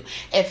what they do.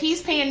 If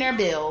he's paying their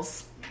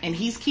bills and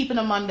he's keeping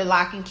them under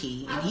lock and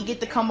key, and he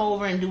get to come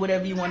over and do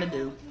whatever you want to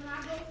do,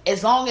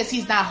 as long as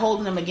he's not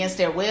holding them against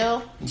their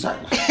will.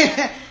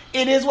 Exactly.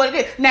 It is what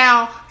it is.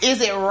 Now,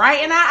 is it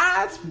right in our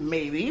eyes?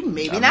 Maybe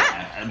not.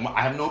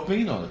 I have no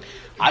opinion on it.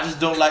 I just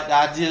don't like the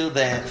idea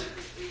that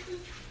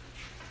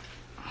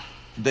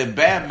they're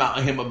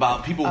bad-mouthing him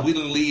about people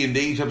willingly, and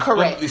they have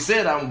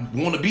said, I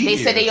want to be They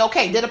here. said they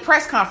okay. Did a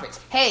press conference.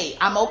 Hey,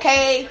 I'm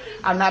okay.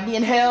 I'm not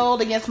being held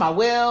against my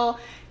will.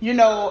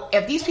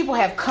 If these people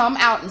have come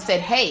out and said,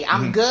 hey,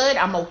 I'm good.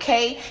 I'm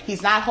okay.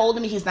 He's not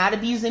holding me. He's not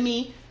abusing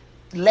me.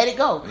 Let it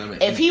go.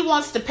 If he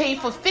wants to pay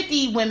for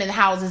 50 women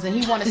houses and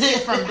he wants to see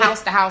it from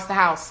house to house to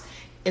house,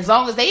 as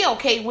long as they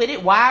okay with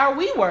it, why are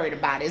we worried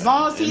about it? As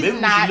long as he's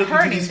not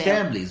hurting these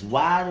them. Families,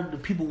 why do the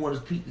people want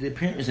to speak to their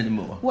parents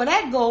anymore? Well,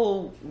 that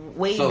go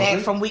way back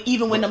from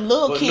even when them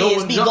little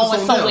kids be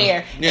going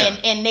somewhere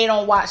and they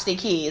don't watch their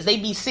kids. They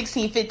be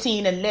 16,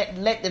 15 and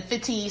let the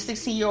 15,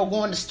 16-year-old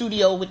go in the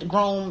studio with the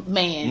grown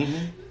man.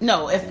 Mm-hmm.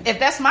 No, if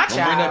that's my child.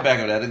 Don't bring that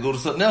back on that. Go to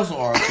something else on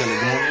R. Kelly.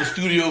 Going in the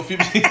studio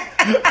 15.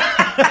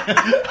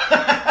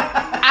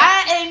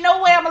 I ain't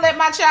no way I'm gonna let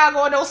my child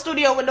go in no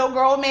studio with no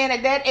grown man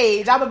at that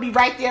age. I'm gonna be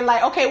right there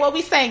like, okay, what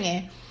we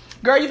singing?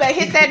 Girl, you better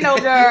hit that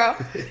note, girl.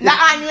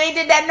 You ain't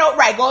did that note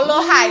right. Go a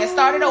little higher.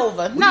 Start it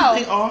over. No.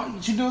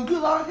 You doing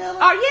good, R. Kelly?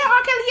 Oh, yeah,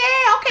 R. Kelly,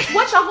 yeah. Okay.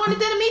 What y'all going to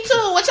do to me,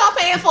 too? What y'all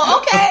paying for?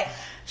 Okay.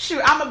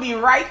 Sure, I'm going to be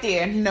right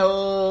there.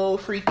 No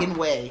freaking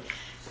way.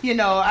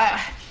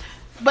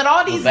 But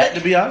all these... Back to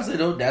Beyonce,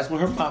 though, that's what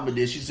her mama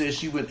did. She said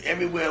she went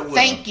everywhere with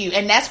Thank you.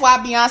 And that's why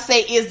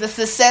Beyonce is the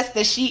success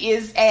that she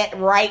is at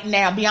right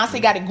now.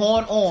 Beyonce got it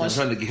going on.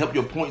 So I'm trying to help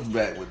your points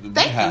back with the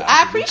Thank you.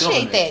 I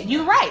appreciate that.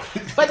 You're right.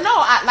 But no,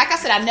 like I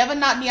said, I never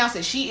knock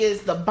Beyonce. She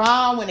is the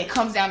bomb when it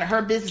comes down to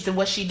her business and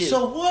what she do.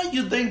 So what do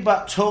you think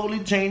about totally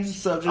changing the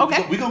subject?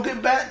 Okay. We're going to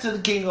get back to the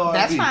King of R&B.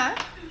 That's fine.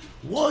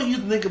 What do you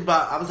think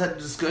about... I was having a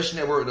discussion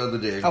at work the other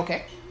day.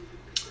 Okay.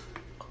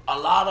 A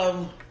lot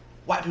of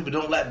white people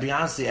don't like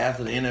Beyonce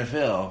after the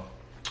NFL.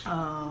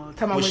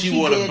 Talking about when she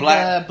did the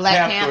Black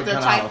Panther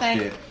type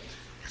thing.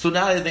 So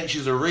now they think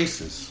she's a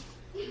racist.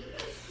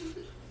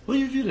 What do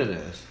you view that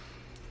as?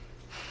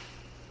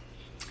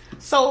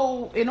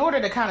 So, in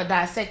order to kind of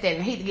dissect that,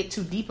 and I hate to get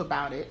too deep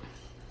about it,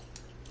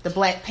 the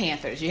Black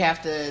Panthers, you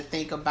have to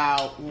think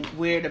about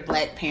where the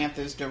Black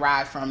Panthers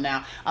derive from.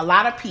 Now, a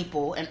lot of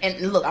people, and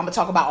look, I'm going to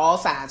talk about all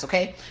sides,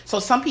 okay? So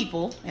some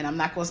people, and I'm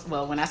not going to,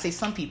 well, when I say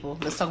some people,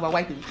 let's talk about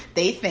white people,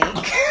 they think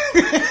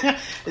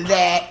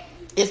that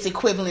it's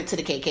equivalent to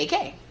the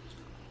KKK.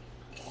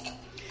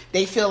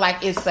 They feel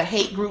like it's a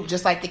hate group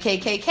just like the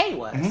KKK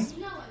was.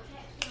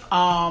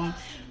 Mm-hmm.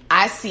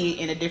 I see it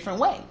in a different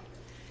way.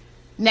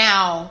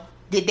 Now,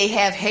 did they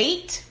have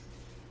hate?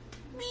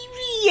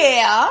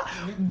 Yeah,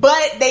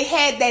 but they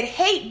had that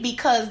hate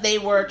because they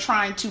were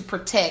trying to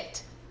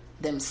protect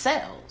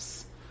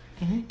themselves.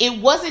 Mm-hmm.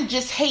 It wasn't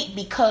just hate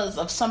because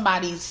of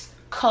somebody's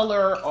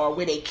color or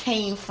where they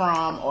came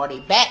from or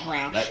their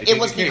background. It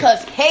was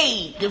because,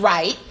 hey,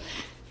 right?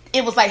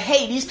 It was like,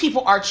 hey, these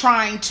people are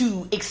trying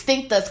to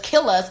extinct us,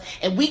 kill us,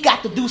 and we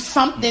got to do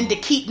something to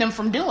keep them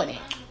from doing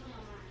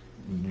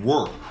it.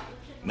 Were.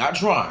 Not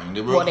trying.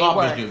 They were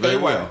accomplishing it very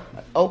well.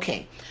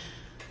 Okay.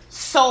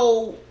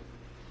 So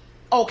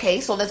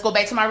let's go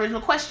back to my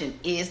original question.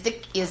 Is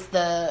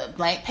the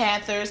Black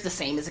Panthers the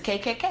same as the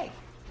KKK? Right.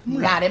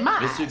 Not in my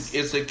eyes.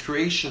 It's a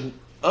creation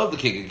of the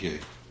KKK.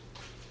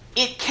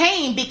 It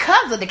came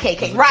because of the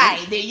KKK.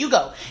 Right, there you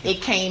go.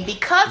 It came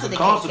because of the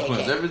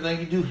consequence. KKK. Everything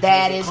you do.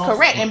 That is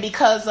correct. And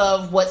because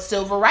of what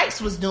civil rights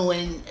was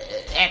doing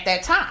at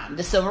that time,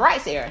 the civil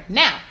rights era.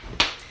 Now,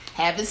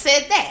 having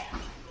said that,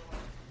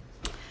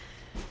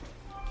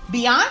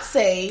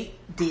 Beyonce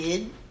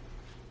did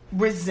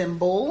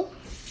resemble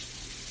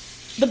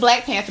the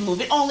Black Panther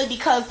movement only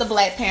because the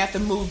Black Panther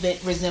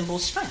movement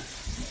resembles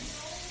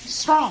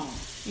strong,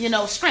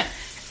 strength.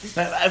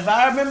 If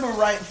I remember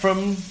right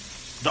from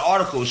the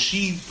article,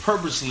 she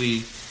purposely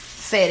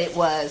said it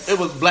was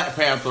Black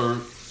Panther.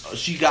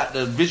 She got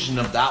the vision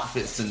of the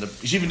outfits and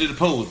she even did the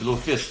pose, the little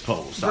fist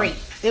pose. Great,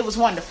 it was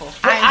wonderful.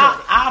 But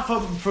I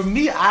enjoyed it. For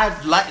me, I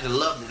liked it,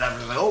 loved it. I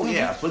was like, oh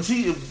yeah. But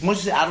see,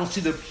 once you say I don't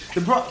see the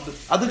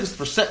I think it's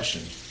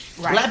perception.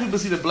 Right. Black people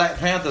see the Black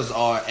Panthers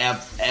are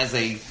as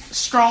a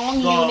strong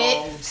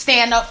unit,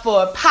 stand up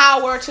for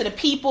power to the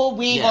people.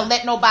 We ain't gonna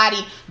let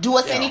nobody do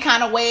us any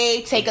kind of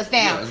way, take us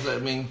down.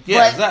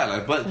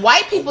 Exactly. But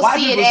white people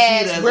see it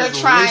as we're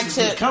trying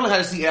to kind of like how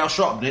they see Al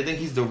Sharpton. They think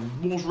he's the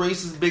most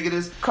racist,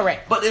 biggest.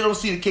 Correct. But they don't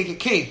see the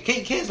KKK.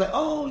 KKK is like,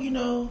 oh,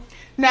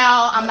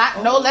 Now, I'm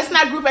not. No, let's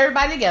not group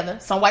everybody together.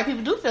 Some white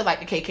people do feel like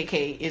the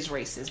KKK is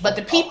racist, but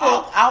the people.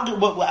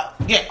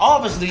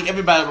 Obviously,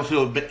 everybody will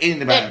feel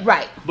anybody,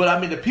 right? But I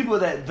mean, the people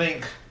that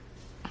think,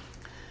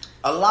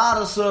 a lot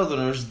of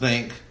Southerners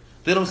think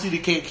they don't see the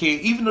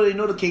KKK, even though they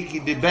know the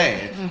KKK did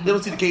bad. They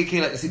don't see the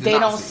KKK like they see the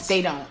Nazis.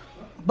 They don't.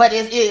 But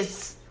it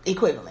is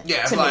equivalent.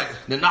 Yeah, it's like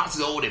the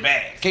Nazis are they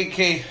bad.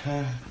 KKK,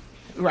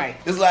 right?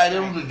 It's like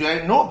they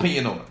have no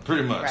opinion on it,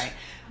 pretty much. Right.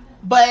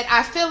 But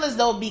I feel as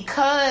though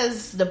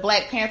because the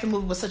Black Panther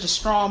movement was such a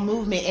strong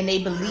movement and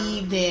they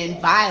believed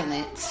in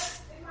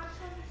violence,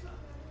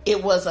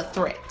 it was a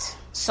threat.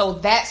 So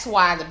that's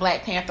why the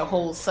Black Panther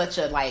holds such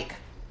a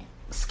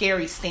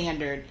scary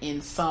standard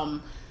in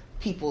some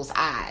people's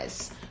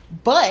eyes.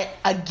 But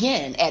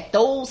again, at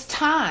those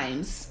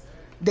times,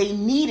 they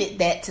needed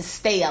that to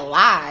stay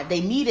alive.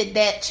 They needed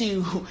that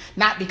to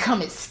not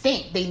become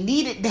extinct. They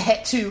needed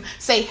that to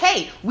say,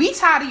 hey, we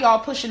tired of y'all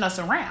pushing us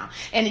around.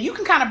 And you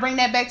can kind of bring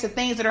that back to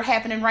things that are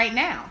happening right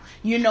now,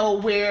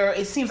 where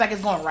it seems like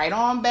it's going right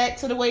on back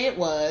to the way it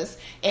was.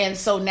 And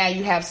so now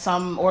you have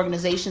some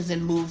organizations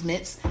and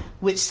movements,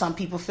 which some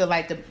people feel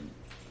like the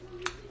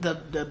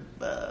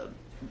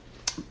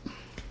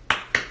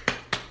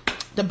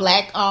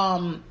Black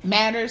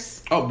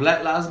Matters. Oh,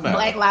 Black Lives Matter.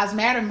 Black Lives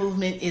Matter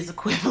movement is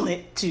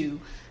equivalent to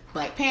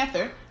Black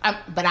Panther,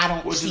 but I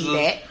don't see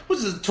that. Which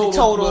is a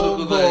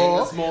total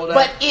bull.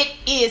 But it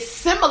is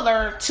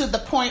similar to the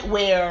point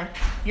where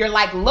you're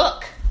like,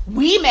 look,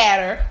 we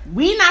matter.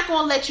 We're not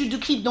going to let you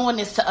keep doing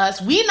this to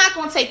us. We're not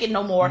going to take it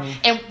no more.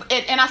 And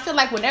I feel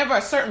like whenever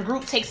a certain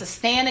group takes a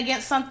stand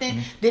against something,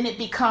 then it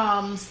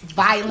becomes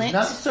violent. It's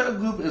not a certain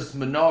group; it's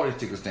minorities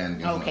take a stand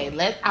against.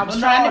 Okay, I was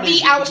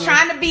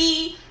trying to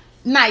be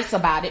nice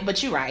about it,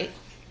 but you're right.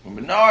 When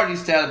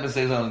minorities stand up and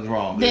say something's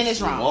wrong, then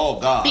it's wrong. Oh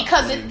God!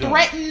 Because it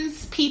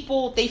threatens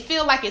people. They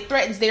feel like it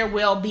threatens their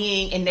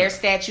well-being and their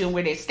statue and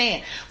where they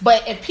stand.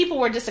 But if people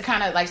were just to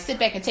kind of sit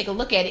back and take a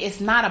look at it, it's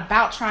not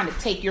about trying to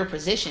take your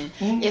position.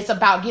 It's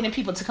about getting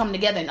people to come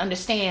together and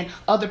understand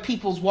other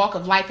people's walk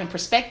of life and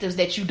perspectives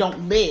that you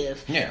don't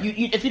live. Yeah.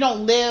 If you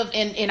don't live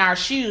in our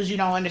shoes, you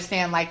don't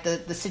understand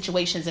the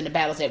situations and the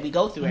battles that we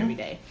go through every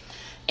day.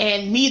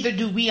 And neither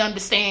do we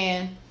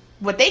understand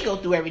what they go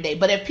through every day.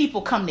 But if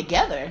people come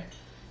together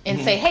and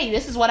say, hey,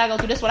 this is what I go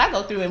through, this is what I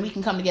go through, and we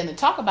can come together and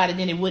talk about it,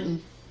 then it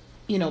wouldn't,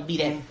 be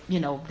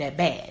that, that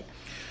bad.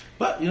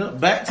 But,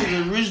 back to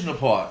the original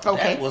part.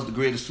 Okay. That was the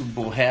greatest Super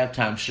Bowl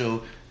halftime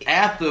show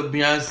after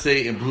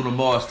Beyonce and Bruno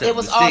Mars stepped on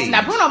the stage. It was awesome.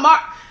 Now, Bruno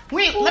Mars,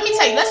 let me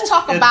tell you, let's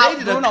talk about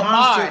Bruno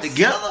Mars.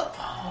 Together.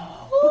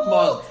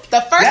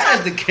 The first that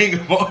time, is the king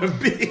of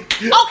R&B.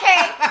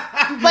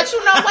 Okay, but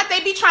you know what?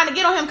 They be trying to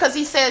get on him because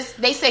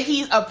they say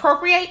he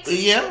appropriates.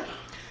 Yeah.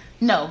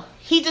 No,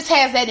 he just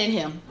has that in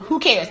him. Who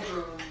cares?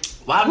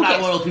 Well, I'm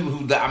not one of those people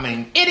who,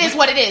 it is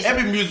what it is.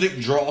 Every music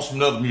draws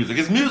from other music.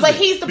 It's music. But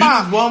he's the bomb.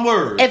 Music's one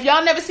word. If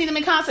y'all never seen him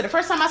in concert, the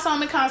first time I saw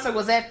him in concert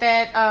was at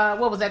that,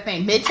 what was that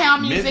thing?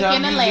 Midtown Music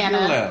in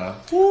Atlanta.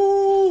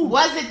 Woo.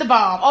 Was it the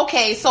bomb?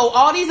 Okay, so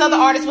all these other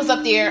artists was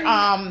up there.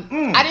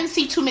 I didn't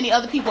see too many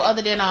other people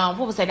other than,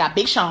 what was that guy?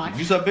 Big Sean.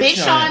 You saw Big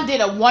Sean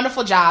did a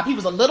wonderful job. He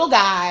was a little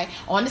guy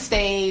on the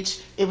stage.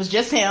 It was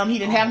just him. He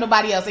didn't have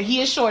nobody else. And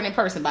he is short in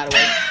person, by the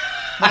way.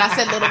 When I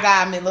said little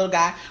guy, I meant little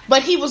guy.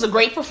 But he was a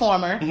great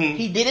performer.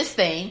 He did his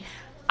thing.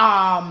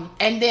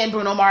 And then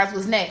Bruno Mars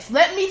was next.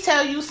 Let me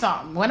tell you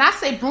something. When I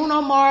say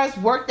Bruno Mars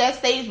worked that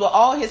stage with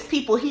all his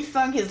people, he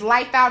sung his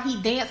life out.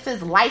 He danced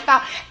his life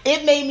out.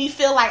 It made me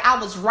feel like I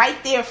was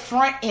right there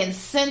front and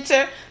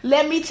center.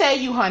 Let me tell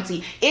you,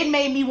 Hunty, it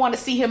made me want to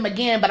see him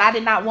again, but I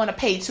did not want to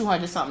pay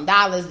 $200-something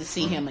to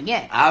see him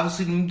again. I've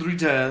seen him 3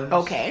 times.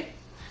 Okay.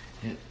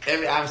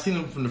 I've seen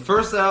him from the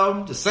first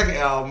album, the second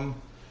album,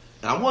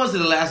 and I want to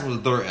say the last one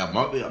was the third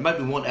album. I might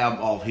be one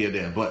album off here or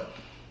there, but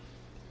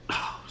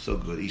so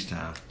good each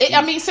time.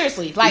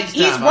 Seriously, he's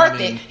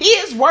worth it. He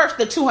is worth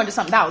the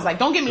 $200-something.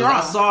 Don't get me wrong.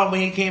 I saw him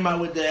when he came out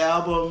with the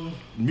album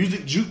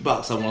Music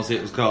Jukebox, I want to say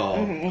it was called.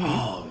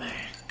 Oh man,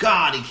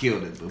 God, he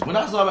killed it. But when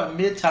I saw him at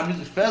Midtown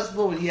Music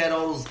Festival, when he had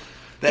all those,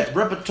 that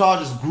repertoire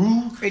just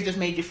grew. It just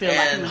made you feel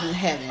like he was in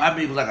heaven.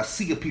 It was like a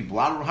sea of people.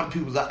 I don't know how many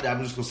people was out there.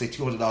 I'm just gonna say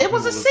 $200. It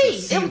was a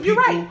sea. You're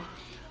right.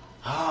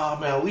 Oh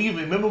man,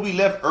 we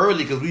left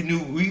early because we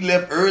knew we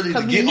left early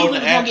to get on the we were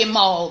gonna get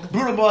mauled.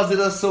 Bruno Mars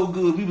did us so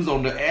good. We was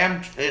on the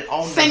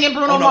singing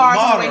Bruno Mars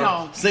on the way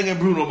home. Singing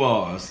Bruno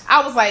Mars.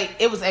 I was like,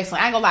 it was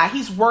excellent. I ain't gonna lie,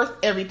 he's worth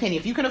every penny.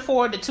 If you can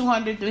afford the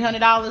 $200,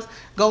 $300,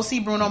 go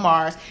see Bruno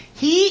Mars.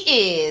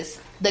 He is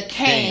the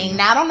king.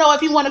 Now I don't know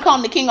if you want to call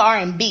him the king of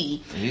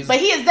R&B, but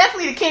he is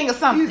definitely the king of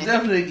something.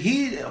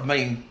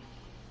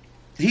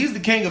 He's the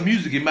king of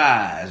music in my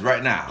eyes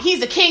right now.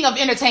 He's the king of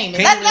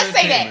entertainment. Let's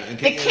say that.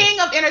 The king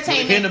of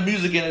entertainment. The king of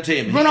music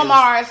entertainment. Bruno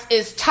Mars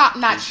is top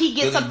notch. He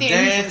gets up there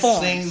and he performs.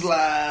 Sings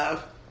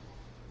live.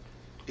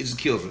 It just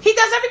kills him. He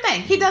does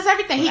everything.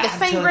 He can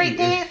sing great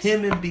dance. If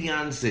him and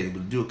Beyonce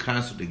would do a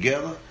concert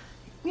together,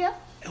 yeah,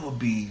 it would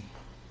be,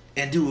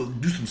 and do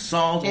some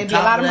songs. It'd be a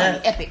lot of money.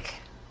 Epic.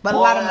 But a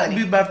lot of money.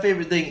 It'd be my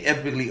favorite thing,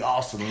 epically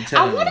awesome.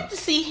 I wanted to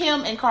see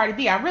him and Cardi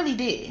B. I really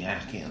did. Yeah,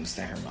 I can't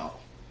understand her mouth.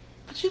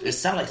 It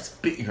sounds like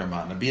spitting in her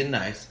mouth. Now, being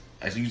nice,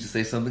 I used to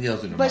say something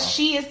else in her mouth. But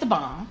she is the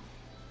bomb.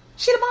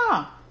 She the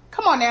bomb.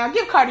 Come on now,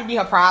 give Cardi B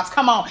her props.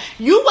 Come on.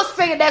 You was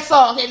singing that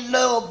song,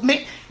 Hello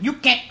Me. You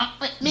can't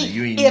with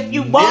me if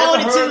you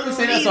wanted to.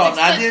 Sing that song.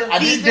 I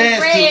did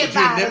dance to it,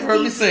 but you never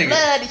heard me sing it.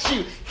 Blood that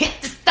you hit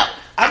the stove.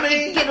 I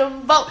mean, get a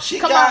vote.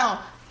 Come on.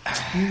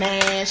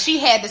 Man, she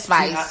had the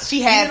spice.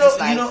 She had the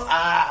spice.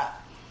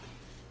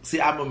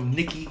 I'm a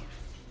Nicki.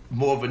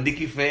 More of a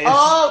Nicki fan.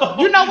 Oh,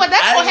 you know what?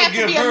 That's gonna have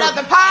to be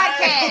another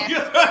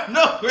podcast.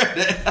 No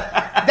credit.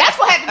 That's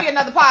gonna have to be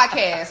another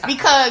podcast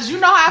because you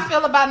know how I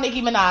feel about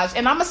Nicki Minaj.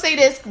 And I'm gonna say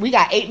this: we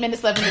got 8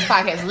 minutes left in this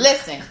podcast.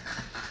 Listen,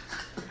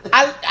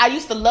 I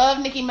used to love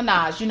Nicki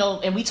Minaj,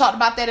 and we talked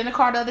about that in the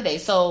car the other day.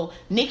 So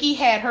Nicki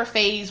had her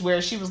phase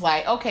where she was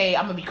like, "Okay,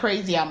 I'm gonna be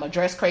crazy. I'm gonna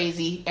dress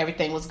crazy.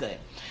 Everything was good."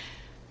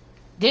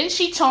 Then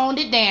she toned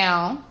it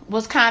down,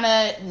 was kind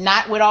of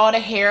not with all the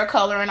hair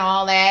color and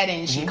all that,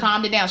 and she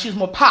calmed it down. She was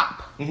more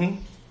pop.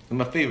 Mm-hmm.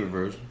 My favorite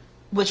version.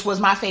 Which was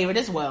my favorite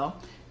as well.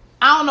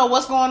 I don't know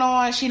what's going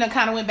on. She done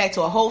kind of went back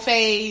to a whole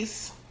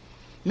phase.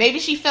 Maybe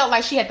she felt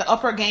like she had to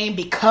up her game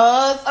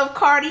because of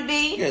Cardi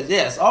B.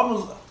 Yes,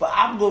 almost. But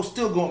I'm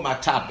still going with my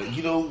topic.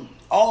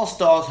 All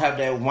stars have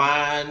that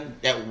wine,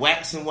 that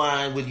waxing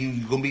wine, where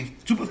you're going to be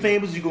super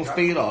famous, you're going to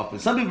fade off. And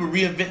some people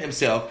reinvent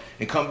themselves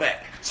and come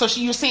back. So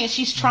you're saying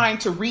she's trying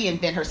to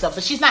reinvent herself,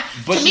 but she's not.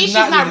 To me, she's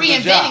not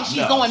reinventing.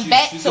 She's going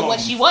back to what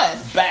she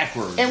was.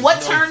 Backwards. And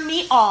what turned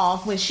me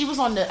off when she was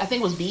on I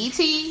think it was BET,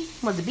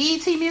 was the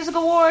BET Music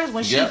Awards,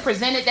 when she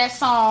presented that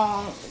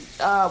song.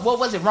 What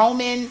was it,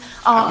 Roman?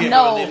 I can't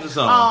remember the name of the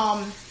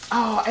song.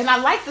 And I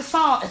like the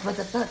song. It's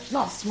the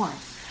lost one.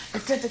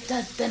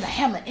 The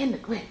hammer in the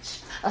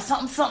glitch. Or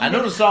something. I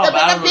know the song, but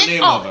I don't know the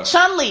name of it.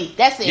 Chun-Li.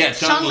 That's it. Yeah,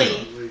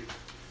 Chun-Li.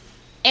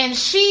 And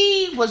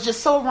she was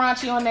just so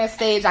raunchy on that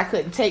stage, I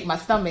couldn't take my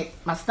stomach.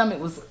 My stomach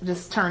was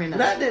just turning up.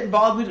 That didn't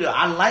bother me.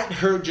 I liked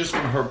her just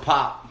from her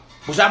pop,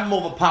 which I'm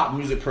more of a pop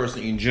music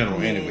person in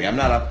general. Anyway, I'm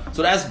not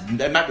so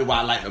that might be why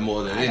I like her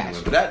more than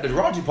anyway. But the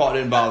raunchy part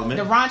didn't bother me.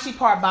 The raunchy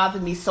part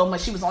bothered me so much.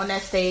 She was on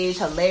that stage,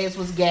 her legs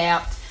was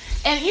gapped.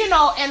 And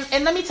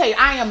and let me tell you,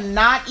 I am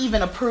not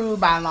even approved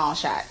by a long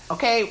shot.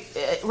 Okay,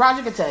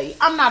 Roger can tell you,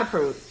 I'm not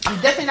approved. I'm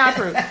definitely not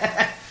approved.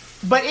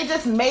 But it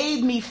just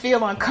made me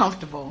feel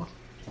uncomfortable.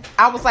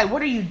 I was like,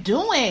 "What are you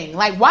doing?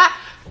 Like, why?"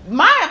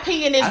 My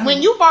opinion is,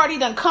 when you've already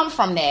done come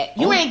from that,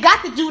 you ain't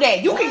got to do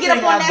that. You can get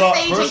up on that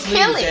stage and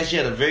kill it. That she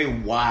had a very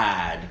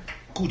wide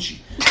coochie.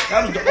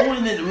 That was the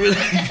only thing that really.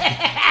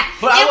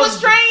 But it was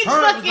strange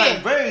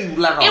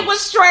looking. It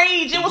was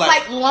strange. It was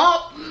like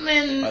lump,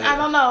 and I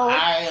don't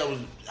know.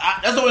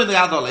 That's the only thing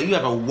I thought. Like, you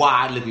have a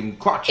wide looking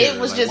crotch. It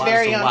was just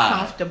very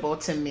uncomfortable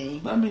to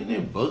me. I mean,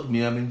 it bugged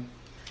me.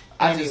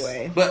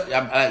 Anyway, but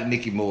I like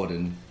Nicki more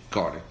than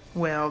Cardi.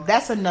 Well,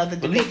 that's another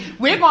debate.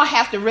 We're going to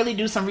have to really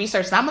do some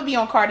research. So I'm going to be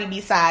on Cardi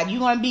B's side. You're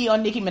going to be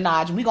on Nicki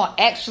Minaj. We're going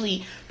to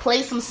actually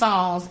play some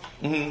songs,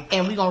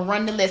 and we're going to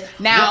run the list.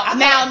 Now,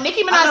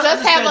 Nicki Minaj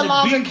does have a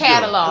longer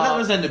catalog. I don't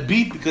understand the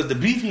beef, because the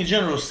beef in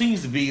general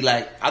seems to be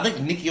like, I think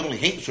Nicki only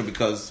hates her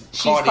because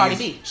she's Cardi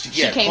B.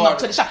 She came up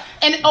to the shop.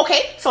 And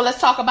okay, so let's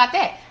talk about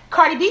that.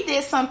 Cardi B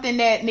did something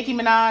that Nicki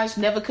Minaj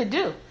never could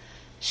do.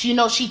 She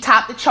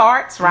topped the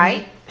charts,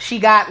 right? She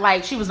got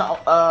it was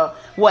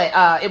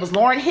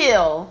Lauryn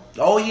Hill.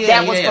 Oh yeah,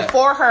 that was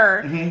before her,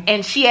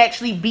 and she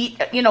actually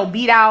beat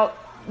out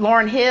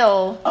Lauryn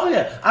Hill. Oh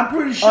yeah, I'm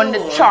pretty sure on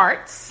the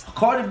charts.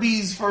 Cardi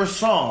B's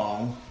first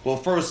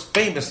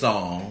famous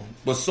song,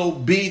 was so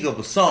big of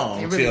a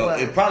song till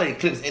it probably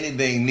eclipsed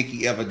anything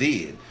Nicki ever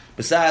did.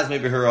 Besides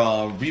maybe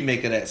her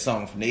remake of that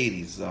song from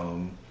the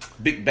 80s,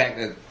 Big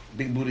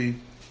Booty.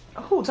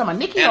 Who talking about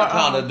Nicki?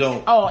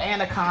 Anaconda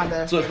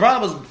Anaconda. So it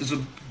probably was,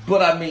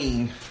 but I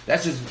mean,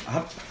 that's just.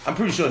 I'm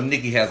pretty sure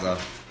Nicki has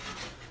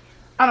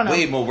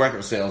way more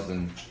record sales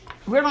than.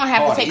 We're gonna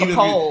have to take a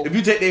poll. If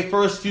you take their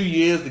first few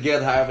years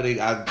together, however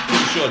I'm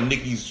pretty sure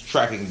Nicki's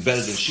tracking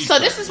better than she. So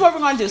this is what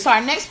we're gonna do. So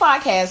our next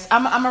podcast,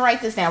 I'm gonna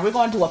write this down. We're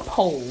gonna do a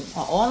poll,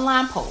 an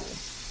online poll,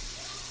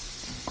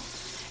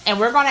 and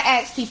we're gonna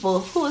ask people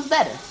who is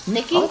better,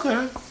 Nicki,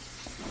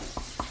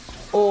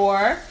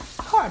 or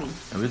Cardi. party.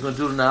 And we're going to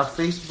do it on our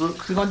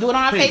Facebook. We're going to do it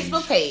on our page.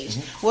 Facebook page.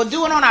 We'll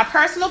do it on our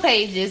personal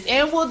pages,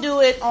 and we'll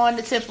do it on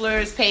the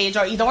Tipplers page,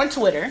 or either on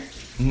Twitter.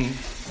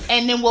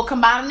 And then we'll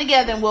combine them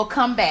together, and we'll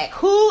come back.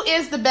 Who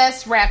is the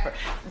best rapper?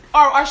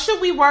 Or should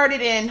we word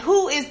it in,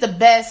 who is the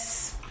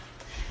best...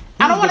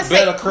 I don't want to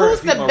say,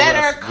 who's the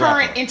better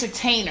current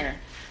entertainer?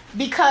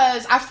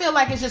 Because I feel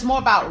like it's just more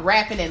about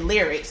rapping and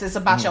lyrics. It's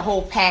about your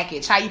whole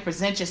package, how you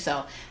present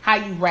yourself, how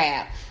you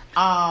rap.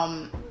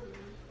 Well,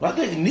 I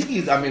think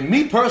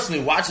me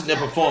personally, watching them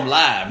perform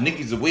live,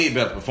 Nicki's a way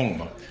better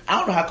performer. I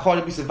don't know how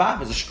Cardi B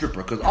survived as a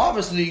stripper, because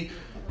obviously,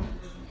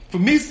 for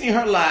me seeing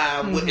her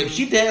live, if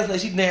she danced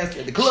like she danced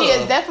at the club, she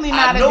is definitely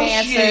not a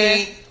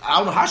dancer. I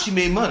don't know how she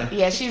made money.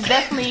 Yeah, she's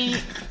definitely...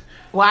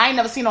 Well, I ain't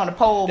never seen her on the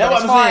pole. That's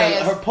but what I'm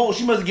saying. as Her pole,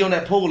 she must get on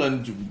that pole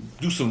and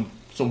do some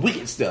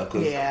wicked stuff.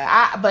 Yeah,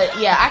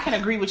 I can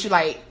agree with you.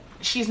 Like,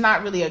 she's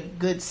not really a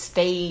good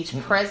stage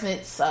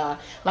presence.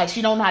 Like,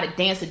 she don't know how to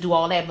dance and do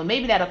all that. But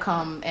maybe that'll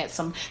come at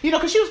some,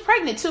 because she was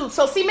pregnant too.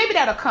 So, see, maybe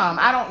that'll come.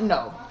 I don't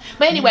know.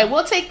 But anyway,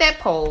 we'll take that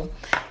poll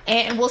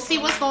and we'll see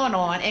what's going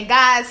on. And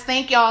guys,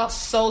 thank y'all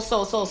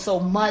so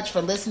much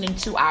for listening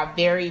to our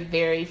very,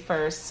 very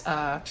first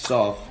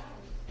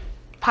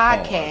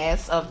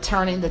podcast of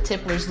Turning the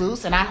Tipplers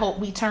Loose. And I hope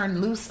we turned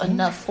loose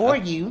enough for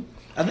you.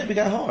 I think we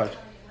got hard.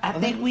 I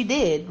think we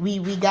did.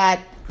 We got,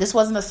 this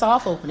wasn't a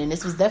soft opening.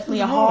 This was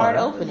definitely a hard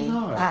opening.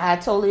 I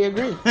totally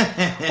agree.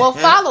 Well,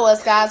 follow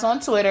us, guys, on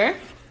Twitter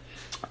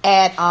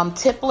at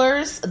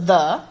Tipplers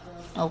the.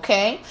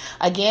 Okay.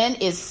 Again,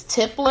 it's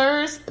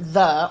Tipplers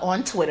the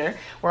on Twitter.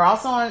 We're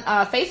also on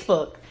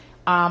Facebook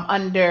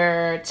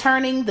under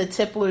Turning the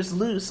Tipplers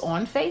Loose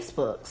on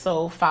Facebook.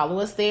 So follow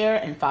us there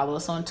and follow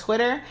us on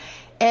Twitter.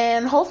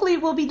 And hopefully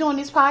we'll be doing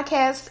these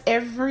podcasts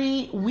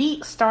every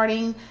week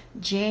starting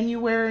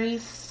January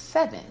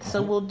 7th.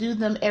 So we'll do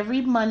them every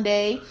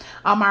Monday.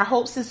 Our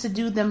hopes is to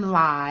do them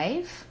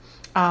live.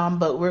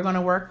 But we're going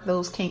to work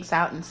those kinks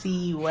out and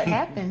see what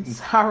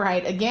happens. All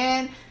right.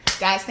 Again,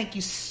 guys, thank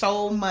you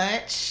so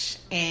much.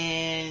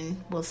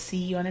 And we'll see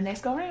you on the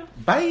next go round.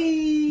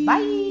 Bye.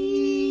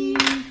 Bye.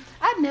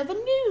 I never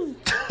knew.